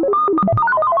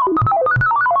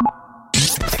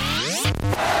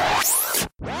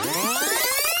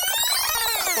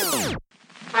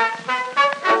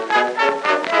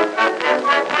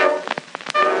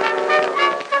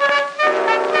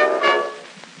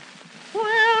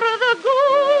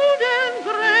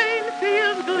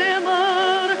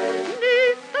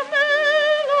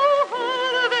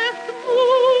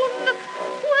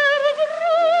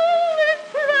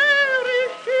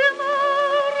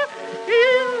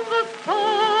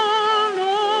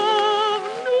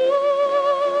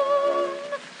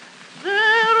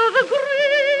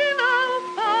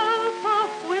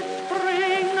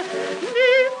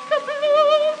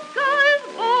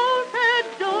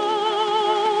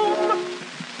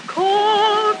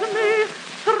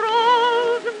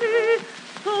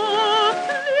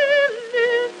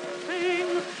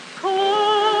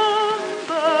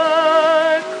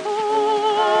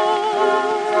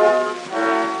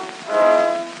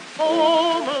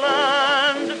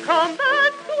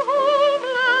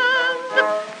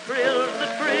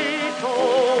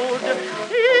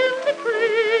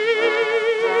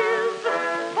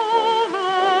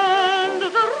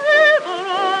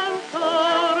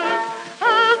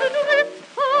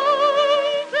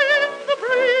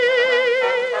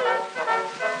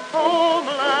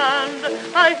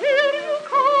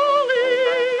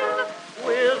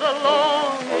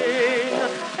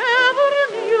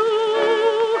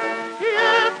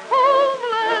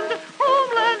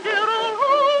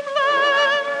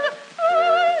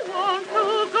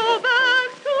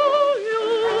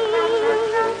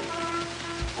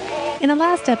 In the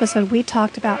last episode, we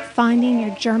talked about finding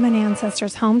your German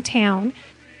ancestors' hometown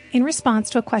in response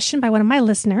to a question by one of my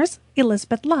listeners,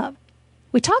 Elizabeth Love.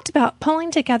 We talked about pulling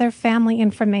together family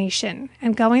information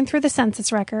and going through the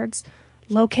census records,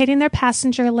 locating their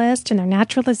passenger list and their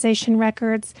naturalization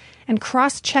records, and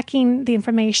cross-checking the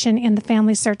information in the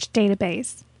family search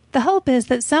database. The hope is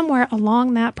that somewhere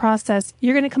along that process,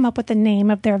 you're going to come up with the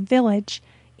name of their village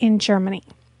in Germany.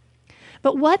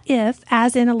 But what if,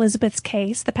 as in Elizabeth's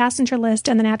case, the passenger list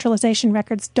and the naturalization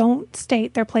records don't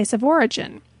state their place of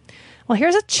origin? Well,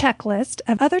 here's a checklist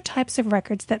of other types of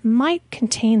records that might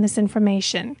contain this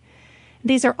information.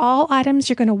 These are all items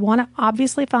you're going to want to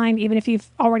obviously find even if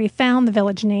you've already found the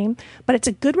village name, but it's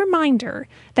a good reminder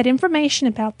that information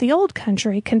about the old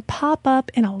country can pop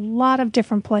up in a lot of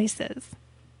different places.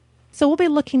 So we'll be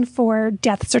looking for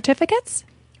death certificates,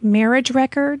 marriage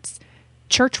records,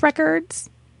 church records.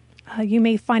 You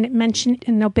may find it mentioned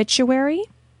in an obituary.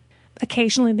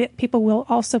 Occasionally, people will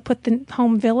also put the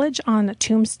home village on a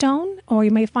tombstone, or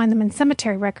you may find them in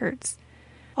cemetery records.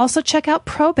 Also, check out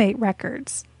probate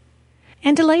records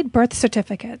and delayed birth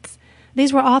certificates.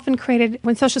 These were often created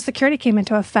when Social Security came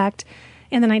into effect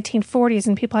in the 1940s,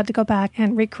 and people had to go back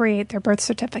and recreate their birth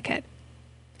certificate.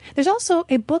 There's also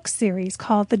a book series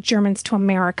called The Germans to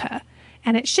America,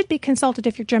 and it should be consulted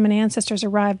if your German ancestors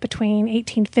arrived between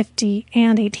 1850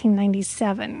 and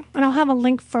 1897. And I'll have a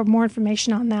link for more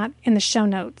information on that in the show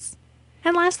notes.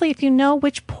 And lastly, if you know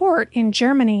which port in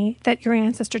Germany that your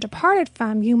ancestor departed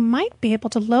from, you might be able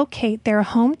to locate their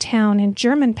hometown in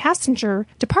German passenger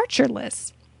departure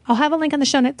lists. I'll have a link in the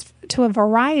show notes to a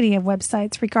variety of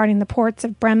websites regarding the ports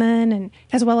of Bremen and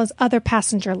as well as other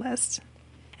passenger lists.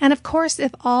 And of course,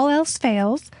 if all else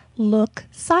fails, look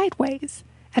sideways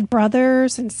at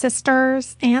brothers and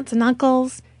sisters, aunts and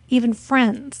uncles, even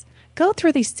friends. Go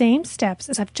through these same steps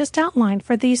as I've just outlined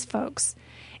for these folks.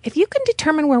 If you can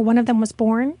determine where one of them was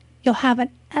born, you'll have an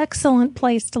excellent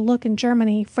place to look in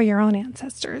Germany for your own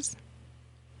ancestors.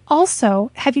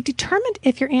 Also, have you determined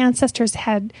if your ancestors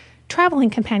had traveling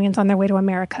companions on their way to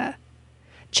America?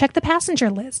 check the passenger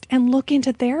list and look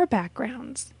into their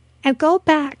backgrounds. And go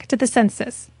back to the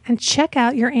census and check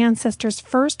out your ancestors'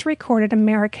 first recorded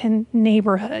American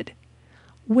neighborhood.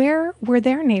 Where were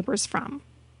their neighbors from?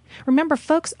 Remember,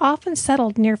 folks often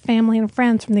settled near family and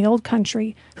friends from the old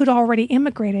country who'd already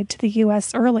immigrated to the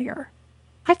U.S. earlier.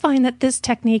 I find that this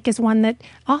technique is one that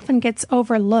often gets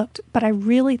overlooked, but I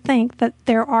really think that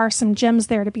there are some gems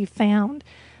there to be found.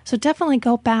 So definitely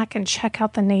go back and check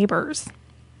out the neighbors.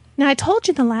 Now, I told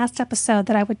you in the last episode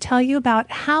that I would tell you about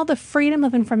how the Freedom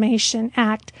of Information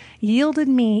Act yielded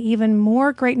me even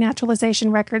more great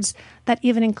naturalization records that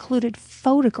even included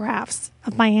photographs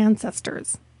of my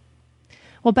ancestors.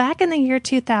 Well, back in the year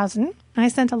 2000, I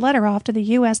sent a letter off to the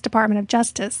U.S. Department of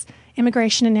Justice,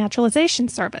 Immigration and Naturalization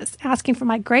Service, asking for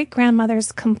my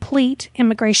great-grandmother's complete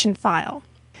immigration file.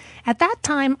 At that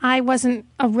time, I wasn't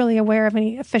really aware of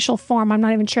any official form. I'm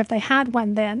not even sure if they had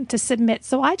one then to submit,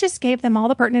 so I just gave them all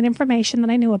the pertinent information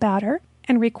that I knew about her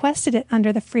and requested it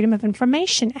under the Freedom of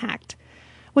Information Act,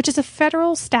 which is a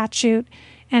federal statute,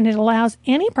 and it allows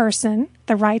any person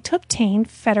the right to obtain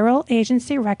federal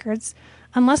agency records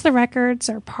unless the records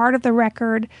or part of the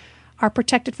record are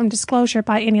protected from disclosure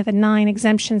by any of the 9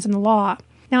 exemptions in the law.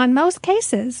 Now, in most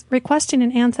cases, requesting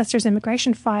an ancestor's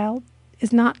immigration file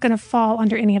is not going to fall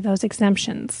under any of those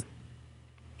exemptions.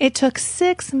 It took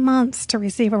 6 months to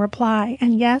receive a reply,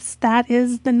 and yes, that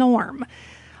is the norm,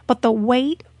 but the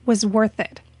wait was worth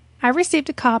it. I received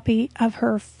a copy of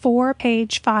her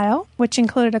 4-page file, which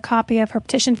included a copy of her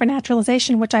petition for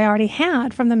naturalization, which I already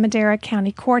had from the Madera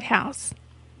County Courthouse.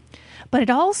 But it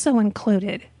also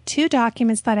included 2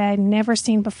 documents that I had never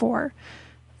seen before.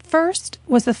 First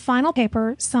was the final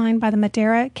paper signed by the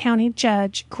Madera County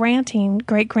judge granting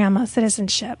great-grandma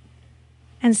citizenship.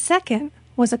 And second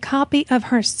was a copy of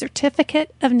her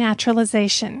certificate of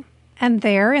naturalization. And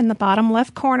there in the bottom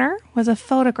left corner was a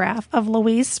photograph of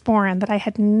Louise Sporen that I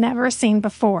had never seen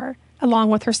before,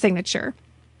 along with her signature.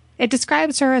 It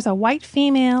describes her as a white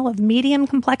female of medium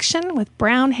complexion with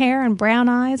brown hair and brown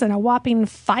eyes and a whopping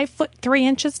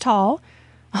 5'3" tall,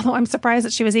 although I'm surprised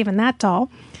that she was even that tall.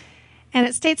 And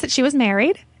it states that she was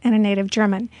married and a native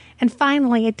German. And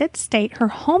finally, it did state her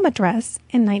home address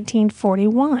in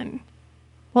 1941.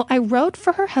 Well, I wrote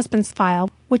for her husband's file,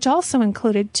 which also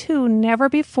included 2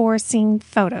 never-before-seen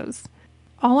photos.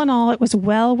 All in all, it was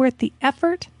well worth the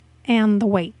effort and the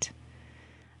wait.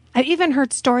 I've even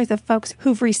heard stories of folks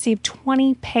who've received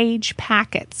 20-page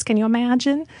packets, can you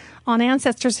imagine, on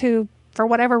ancestors who, for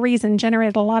whatever reason,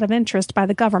 generated a lot of interest by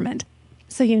the government.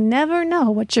 So you never know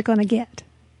what you're going to get.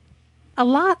 A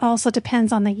lot also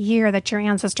depends on the year that your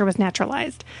ancestor was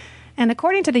naturalized. And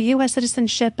according to the U.S.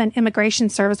 Citizenship and Immigration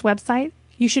Service website,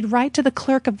 you should write to the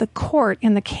clerk of the court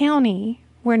in the county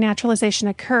where naturalization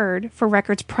occurred for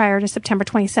records prior to September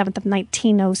 27th of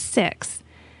 1906.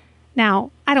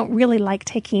 Now, I don't really like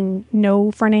taking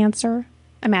no for an answer.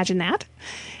 Imagine that.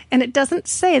 And it doesn't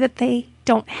say that they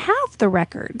don't have the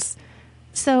records.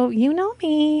 So, you know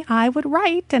me, I would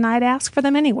write and I'd ask for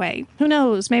them anyway. Who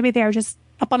knows, maybe they're just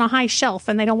up on a high shelf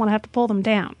and they don't want to have to pull them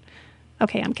down.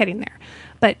 Okay, I'm kidding there.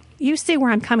 But you see where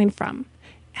I'm coming from.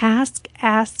 Ask,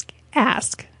 ask,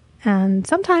 ask. And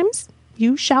sometimes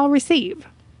you shall receive.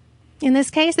 In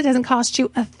this case, it doesn't cost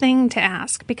you a thing to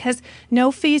ask because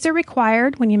no fees are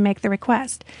required when you make the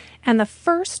request. And the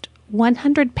first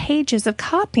 100 pages of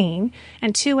copying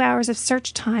and 2 hours of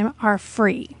search time are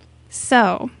free.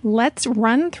 So let's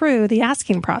run through the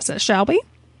asking process, shall we?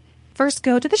 First,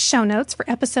 go to the show notes for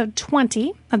episode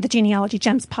 20 of the Genealogy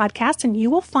Gems podcast, and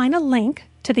you will find a link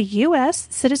to the U.S.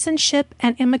 Citizenship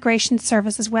and Immigration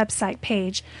Services website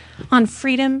page on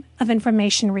Freedom of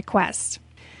Information requests.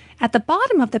 At the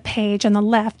bottom of the page on the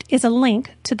left is a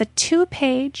link to the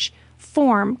 2-page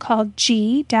form called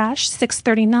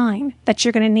G-639 that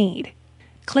you're going to need.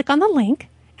 Click on the link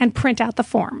and print out the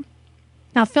form.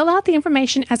 Now fill out the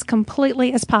information as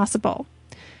completely as possible.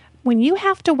 When you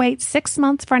have to wait 6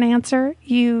 months for an answer,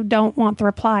 you don't want the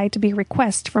reply to be a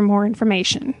request for more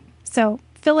information. So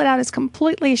fill it out as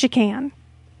completely as you can.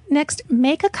 Next,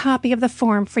 make a copy of the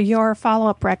form for your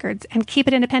follow-up records and keep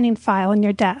it in a pending file in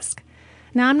your desk.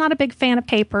 Now, I'm not a big fan of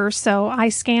paper, so I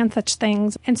scan such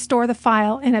things and store the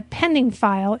file in a pending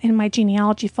file in my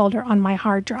genealogy folder on my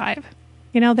hard drive.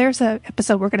 You know, there's an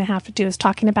episode we're going to have to do is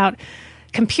talking about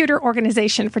computer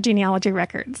organization for genealogy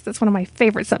records. That's one of my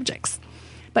favorite subjects.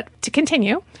 But to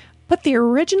continue, put the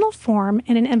original form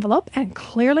in an envelope and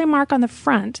clearly mark on the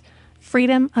front,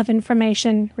 Freedom of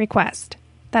Information Request.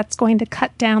 That's going to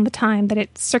cut down the time that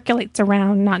it circulates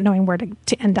around not knowing where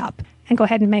to end up. And go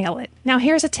ahead and mail it. Now,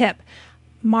 here's a tip.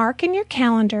 Mark in your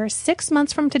calendar 6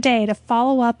 months from today to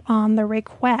follow up on the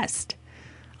request.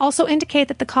 also indicate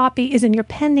that the copy is in your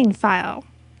pending file.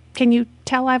 Can you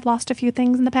tell I've lost a few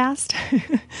things in the past?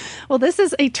 Well, this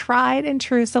is a tried and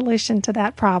true solution to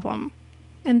that problem.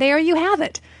 And there you have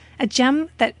it, a gem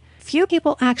that few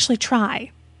people actually try,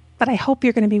 but I hope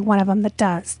you're going to be one of them that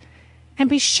does. And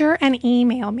be sure and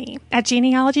email me at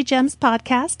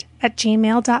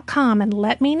genealogygemspodcast@gmail.com and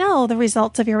let me know the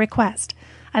results of your request.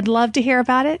 I'd love to hear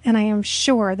about it, and I am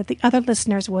sure that the other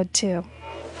listeners would too.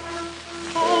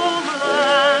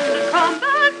 Homeland, come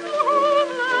back to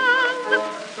homeland.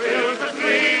 Fill the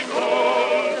sweet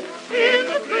home in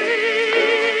the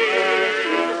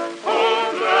trees.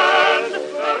 Homeland,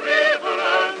 the river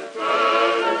and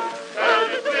sun,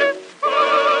 and the whisper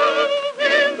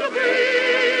in the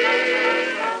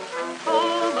breeze.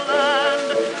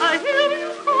 Homeland, I hear you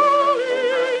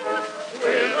calling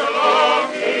with a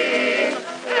longing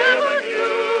ever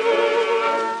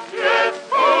new. Yes,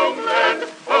 homeland,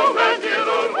 homeland, dear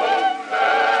old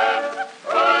homeland,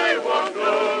 I want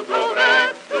to go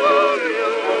back to you.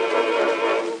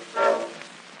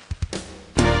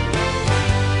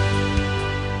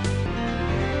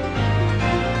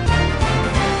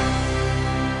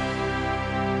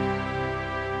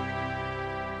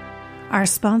 Our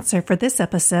sponsor for this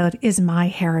episode is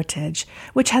MyHeritage,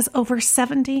 which has over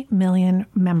 70 million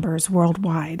members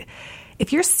worldwide.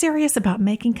 If you're serious about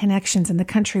making connections in the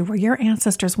country where your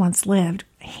ancestors once lived,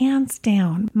 hands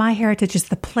down, MyHeritage is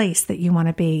the place that you want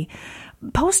to be.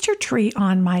 Post your tree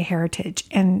on MyHeritage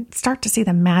and start to see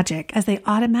the magic as they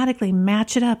automatically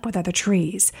match it up with other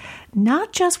trees,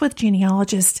 not just with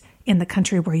genealogists in the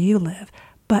country where you live,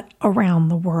 but around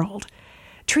the world.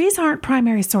 Trees aren't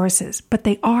primary sources, but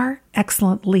they are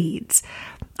excellent leads.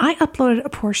 I uploaded a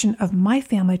portion of my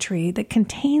family tree that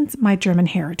contains my German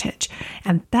heritage,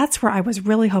 and that's where I was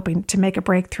really hoping to make a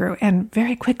breakthrough, and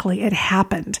very quickly it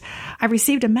happened. I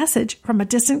received a message from a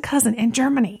distant cousin in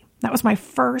Germany. That was my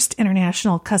first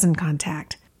international cousin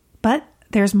contact. But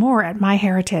there's more at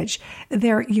MyHeritage.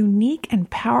 Their unique and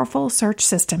powerful search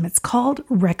system, it's called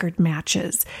Record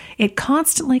Matches. It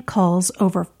constantly culls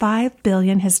over 5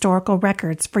 billion historical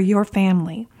records for your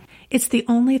family. It's the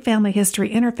only family history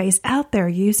interface out there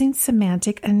using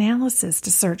semantic analysis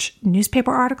to search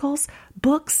newspaper articles,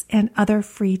 books, and other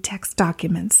free text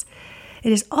documents.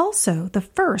 It is also the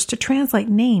first to translate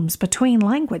names between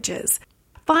languages.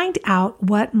 Find out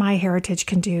what MyHeritage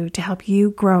can do to help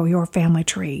you grow your family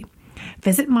tree.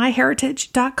 Visit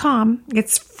myheritage.com.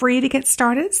 It's free to get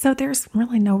started, so there's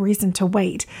really no reason to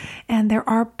wait. And there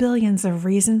are billions of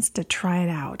reasons to try it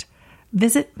out.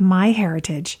 Visit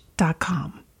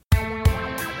myheritage.com.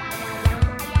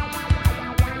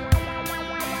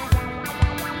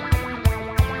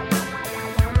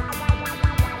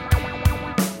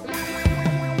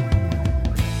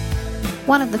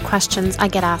 One of the questions I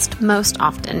get asked most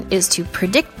often is to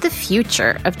predict the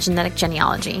future of genetic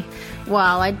genealogy.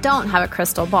 While I don't have a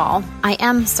crystal ball, I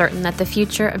am certain that the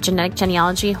future of genetic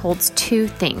genealogy holds two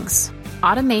things: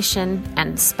 automation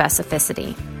and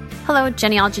specificity. Hello,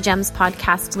 Genealogy Gems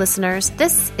podcast listeners.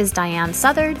 This is Diane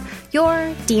Southard,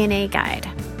 your DNA guide.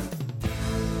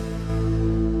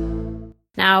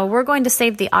 Now, we're going to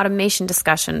save the automation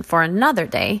discussion for another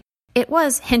day. It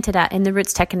was hinted at in the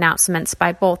Roots Tech announcements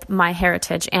by both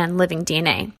MyHeritage and Living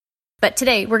DNA. But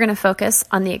today, we're going to focus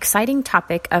on the exciting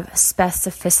topic of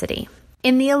specificity.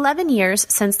 In the 11 years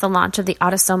since the launch of the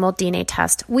autosomal DNA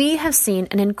test, we have seen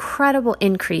an incredible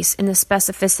increase in the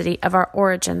specificity of our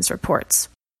origins reports.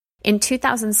 In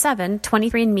 2007,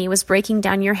 23andMe was breaking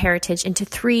down your heritage into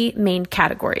 3 main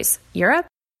categories: Europe,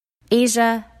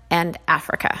 Asia, and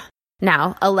Africa.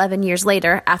 Now, 11 years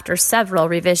later, after several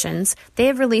revisions, they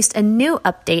have released a new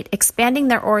update expanding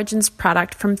their origins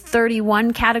product from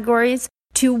 31 categories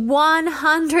to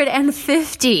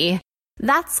 150.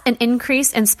 That's an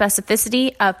increase in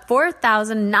specificity of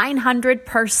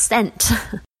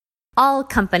 4,900%. All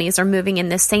companies are moving in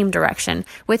this same direction,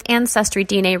 with Ancestry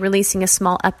DNA releasing a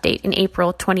small update in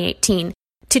April 2018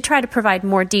 to try to provide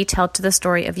more detail to the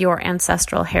story of your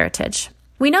ancestral heritage.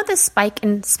 We know this spike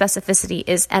in specificity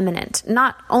is imminent,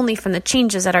 not only from the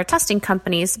changes at our testing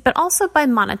companies, but also by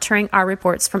monitoring our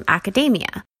reports from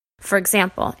academia. For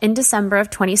example, in December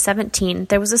of 2017,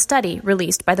 there was a study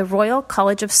released by the Royal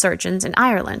College of Surgeons in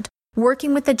Ireland,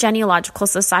 working with the Genealogical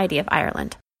Society of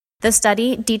Ireland. The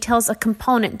study details a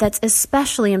component that's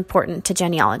especially important to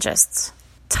genealogists: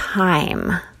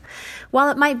 time. While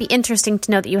it might be interesting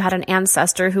to know that you had an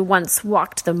ancestor who once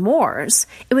walked the moors,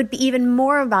 it would be even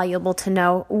more valuable to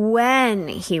know when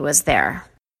he was there.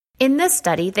 In this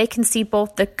study, they can see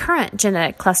both the current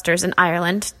genetic clusters in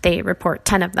Ireland, they report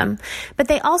 10 of them, but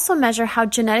they also measure how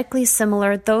genetically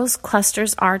similar those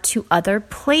clusters are to other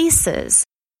places.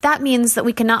 That means that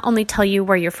we can not only tell you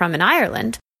where you're from in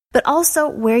Ireland, but also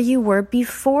where you were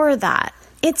before that.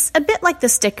 It's a bit like the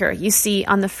sticker you see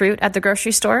on the fruit at the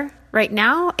grocery store. Right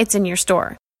now, it's in your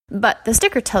store, but the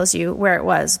sticker tells you where it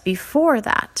was before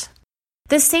that.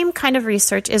 This same kind of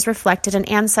research is reflected in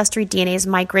Ancestry DNA's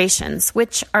migrations,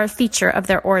 which are a feature of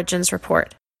their origins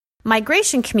report.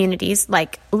 Migration communities,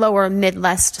 like lower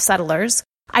Midwest settlers,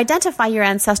 identify your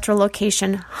ancestral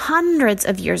location hundreds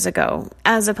of years ago,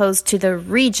 as opposed to the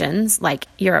regions, like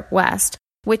Europe West,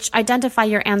 which identify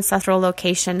your ancestral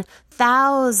location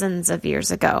thousands of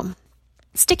years ago.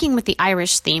 Sticking with the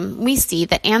Irish theme, we see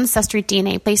that Ancestry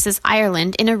DNA places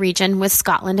Ireland in a region with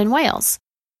Scotland and Wales.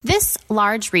 This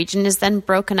large region is then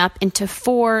broken up into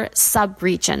 4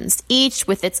 sub-regions, each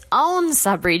with its own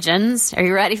sub-regions. Are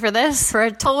you ready for this? For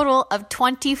a total of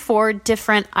 24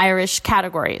 different Irish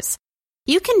categories.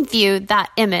 You can view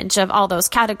that image of all those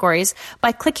categories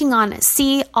by clicking on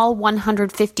See All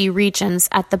 150 Regions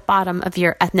at the bottom of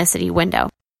your ethnicity window.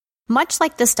 Much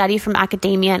like the study from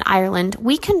academia in Ireland,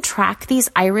 we can track these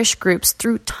Irish groups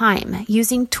through time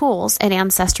using tools at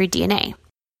Ancestry DNA.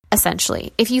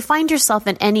 Essentially, if you find yourself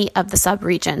in any of the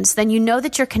sub-regions, then you know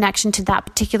that your connection to that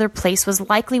particular place was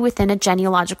likely within a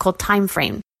genealogical time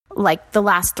frame, like the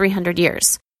last 300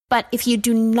 years. But if you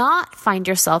do not find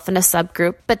yourself in a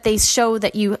subgroup, but they show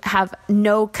that you have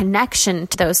no connection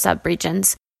to those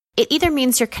sub-regions, it either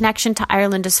means your connection to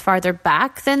Ireland is farther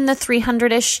back than the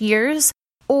 300-ish years,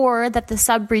 or that the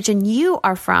sub-region you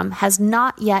are from has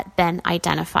not yet been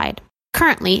identified.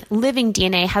 Currently, Living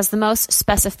DNA has the most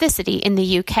specificity in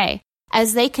the UK,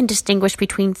 as they can distinguish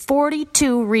between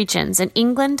 42 regions in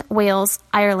England, Wales,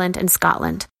 Ireland, and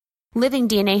Scotland. Living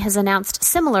DNA has announced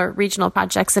similar regional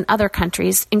projects in other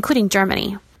countries, including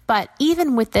Germany. But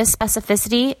even with this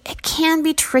specificity, it can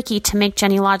be tricky to make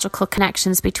genealogical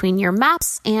connections between your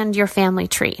maps and your family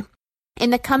tree. In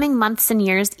the coming months and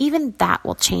years, even that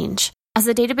will change. As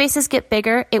the databases get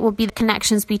bigger, it will be the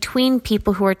connections between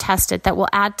people who are tested that will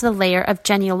add to the layer of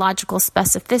genealogical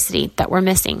specificity that we're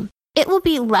missing. It will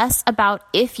be less about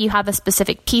if you have a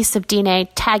specific piece of DNA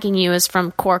tagging you as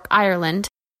from Cork, Ireland,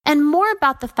 and more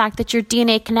about the fact that your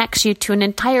DNA connects you to an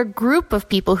entire group of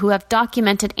people who have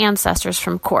documented ancestors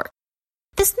from Cork.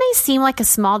 This may seem like a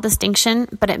small distinction,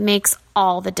 but it makes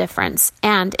all the difference,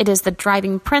 and it is the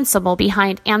driving principle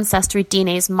behind Ancestry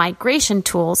DNA's migration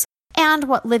tools and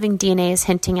what Living DNA is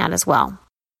hinting at as well.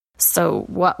 So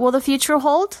what will the future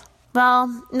hold?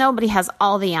 Well, nobody has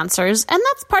all the answers, and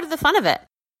that's part of the fun of it.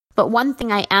 But one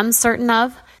thing I am certain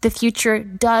of, the future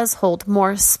does hold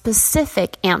more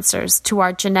specific answers to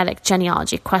our genetic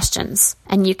genealogy questions.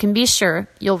 And you can be sure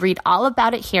you'll read all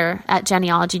about it here at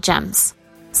Genealogy Gems.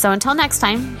 So until next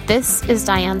time, this is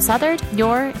Diane Southard,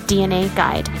 your DNA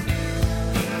guide.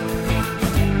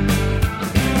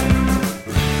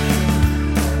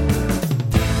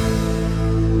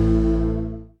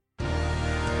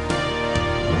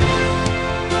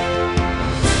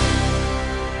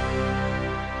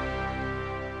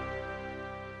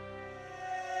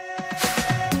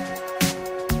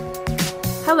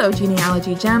 Hello,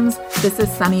 Genealogy Gems. This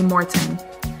is Sunny Morton.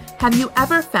 Have you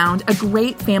ever found a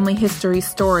great family history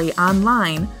story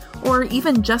online, or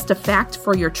even just a fact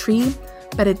for your tree,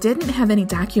 but it didn't have any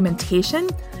documentation?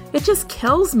 It just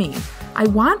kills me. I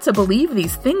want to believe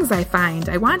these things I find.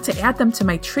 I want to add them to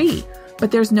my tree, but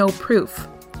there's no proof.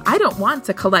 I don't want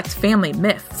to collect family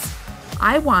myths.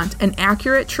 I want an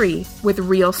accurate tree with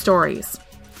real stories.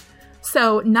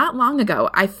 So, not long ago,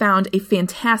 I found a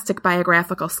fantastic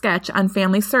biographical sketch on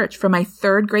Family Search for my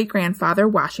third great-grandfather,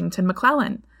 Washington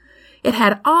McClellan. It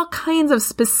had all kinds of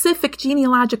specific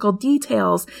genealogical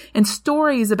details and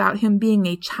stories about him being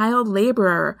a child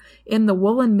laborer in the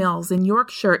woolen mills in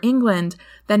Yorkshire, England,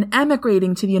 then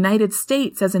emigrating to the United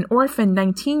States as an orphan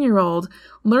 19-year-old,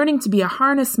 learning to be a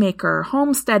harness maker,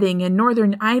 homesteading in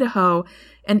northern Idaho,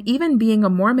 and even being a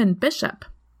Mormon bishop.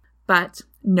 But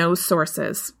no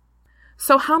sources.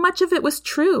 So how much of it was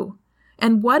true?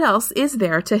 And what else is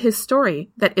there to his story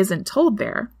that isn't told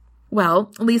there?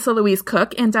 Well, Lisa Louise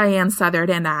Cook and Diane Southard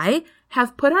and I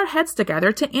have put our heads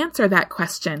together to answer that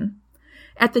question.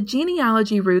 At the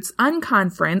Genealogy Roots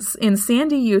Unconference in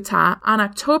Sandy, Utah on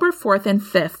October 4th and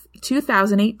 5th,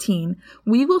 2018,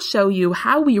 we will show you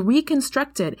how we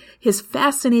reconstructed his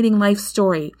fascinating life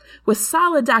story with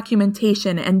solid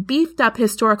documentation and beefed up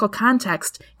historical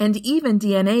context and even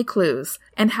DNA clues,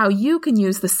 and how you can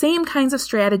use the same kinds of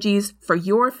strategies for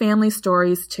your family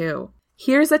stories too.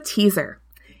 Here's a teaser.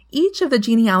 Each of the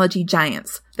genealogy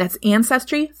giants, that's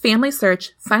Ancestry, Family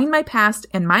Search, Find My Past,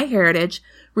 and MyHeritage,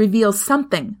 reveals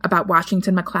something about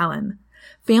Washington McClellan.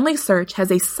 Family Search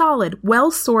has a solid,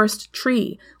 well-sourced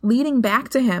tree leading back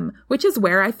to him, which is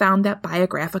where I found that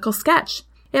biographical sketch.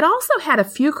 It also had a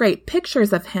few great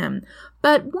pictures of him,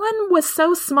 but one was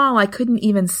so small I couldn't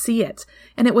even see it,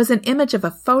 and it was an image of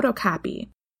a photocopy.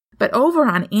 But over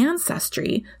on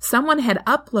Ancestry, someone had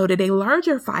uploaded a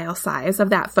larger file size of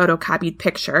that photocopied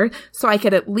picture so I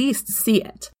could at least see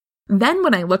it. Then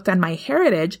when I looked on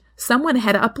MyHeritage, someone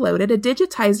had uploaded a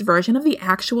digitized version of the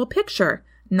actual picture,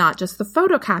 not just the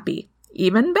photocopy.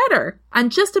 Even better. On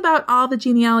just about all the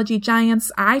genealogy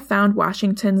giants, I found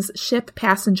Washington's ship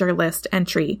passenger list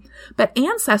entry. But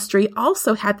Ancestry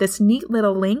also had this neat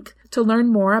little link to learn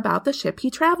more about the ship he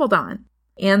traveled on.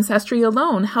 Ancestry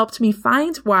alone helped me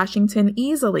find Washington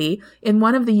easily in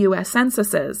one of the U.S.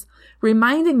 censuses,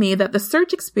 reminding me that the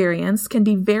search experience can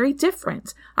be very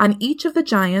different on each of the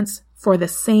giants for the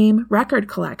same record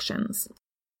collections.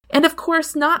 And of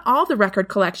course, not all the record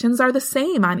collections are the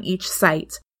same on each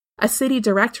site. A city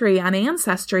directory on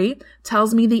Ancestry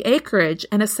tells me the acreage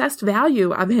and assessed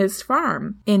value of his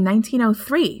farm in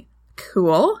 1903.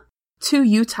 Cool. 2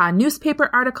 Utah newspaper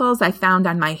articles I found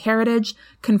on MyHeritage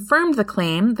confirmed the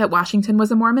claim that Washington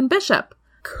was a Mormon bishop.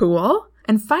 Cool.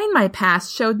 And Find My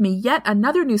Past showed me yet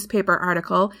another newspaper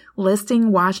article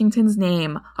listing Washington's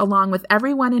name, along with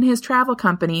everyone in his travel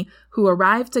company who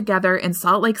arrived together in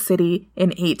Salt Lake City in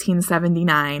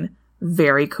 1879.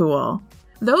 Very cool.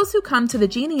 Those who come to the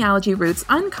Genealogy Roots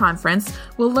Unconference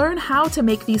will learn how to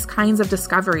make these kinds of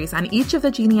discoveries on each of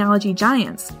the genealogy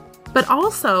giants, but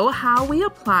also how we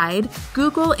applied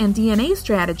Google and DNA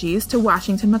strategies to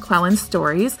Washington McClellan's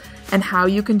stories and how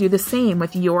you can do the same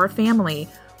with your family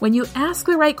when you ask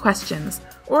the right questions,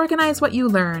 organize what you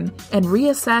learn, and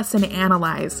reassess and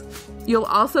analyze. You'll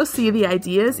also see the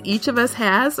ideas each of us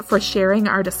has for sharing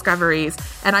our discoveries,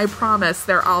 and I promise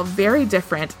they're all very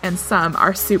different and some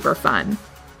are super fun.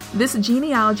 This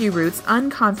Genealogy Roots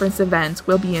Unconference event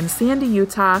will be in Sandy,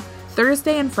 Utah,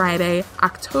 Thursday and Friday,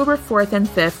 October 4th and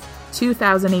 5th,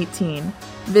 2018.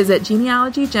 Visit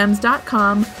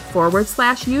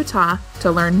genealogygems.com/Utah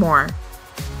to learn more.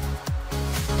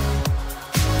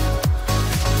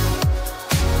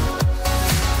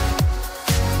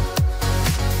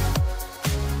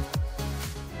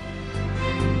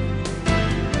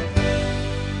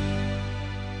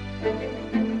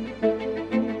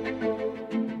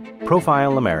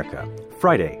 Profile America,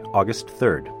 Friday, August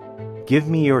 3rd. Give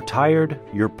me your tired,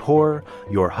 your poor,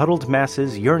 your huddled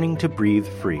masses yearning to breathe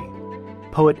free.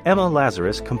 Poet Emma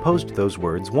Lazarus composed those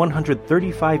words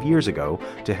 135 years ago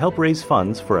to help raise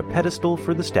funds for a pedestal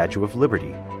for the Statue of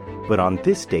Liberty. But on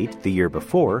this date, the year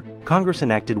before, Congress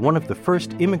enacted one of the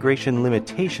first immigration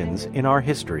limitations in our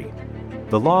history.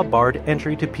 The law barred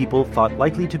entry to people thought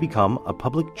likely to become a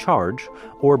public charge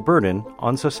or burden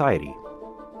on society.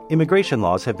 Immigration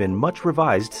laws have been much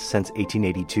revised since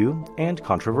 1882 and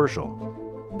controversial.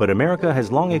 But America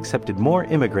has long accepted more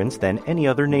immigrants than any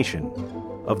other nation.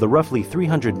 Of the roughly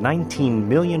 319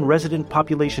 million resident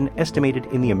population estimated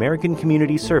in the American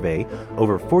Community Survey,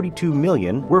 over 42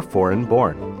 million were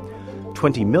foreign-born.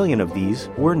 20 million of these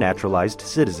were naturalized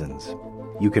citizens.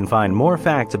 You can find more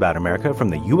facts about America from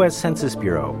the U.S. Census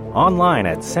Bureau online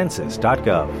at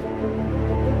census.gov.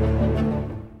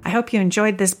 I hope you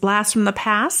enjoyed this blast from the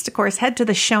past. Of course, head to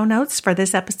the show notes for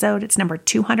this episode. It's number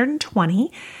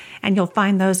 220, and you'll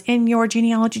find those in your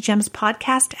Genealogy Gems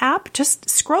podcast app. Just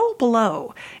scroll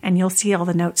below, and you'll see all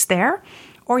the notes there.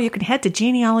 Or you can head to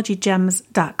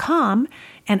genealogygems.com,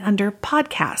 and under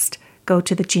podcast, go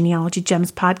to the Genealogy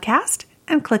Gems podcast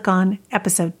and click on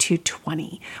episode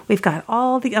 220. We've got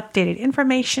all the updated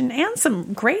information and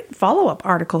some great follow-up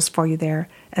articles for you there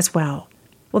as well.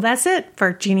 Well, that's it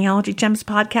for Genealogy Gems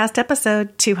podcast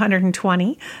episode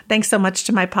 220. Thanks so much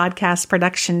to my podcast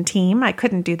production team. I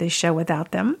couldn't do this show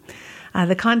without them.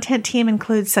 The content team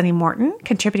includes Sunny Morton,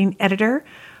 contributing editor,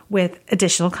 with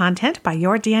additional content by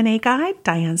Your DNA Guide,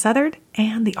 Diane Southard,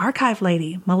 and the archive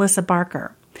lady, Melissa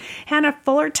Barker. Hannah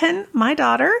Fullerton, my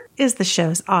daughter, is the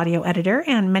show's audio editor,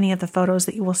 and many of the photos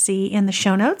that you will see in the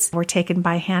show notes were taken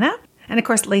by Hannah. And of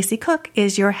course, Lacey Cook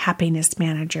is your happiness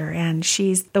manager, and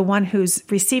she's the one who's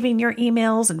receiving your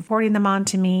emails and forwarding them on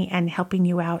to me and helping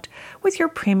you out with your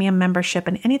premium membership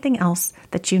and anything else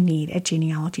that you need at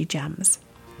Genealogy Gems.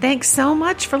 Thanks so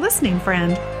much for listening,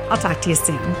 friend. I'll talk to you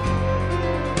soon.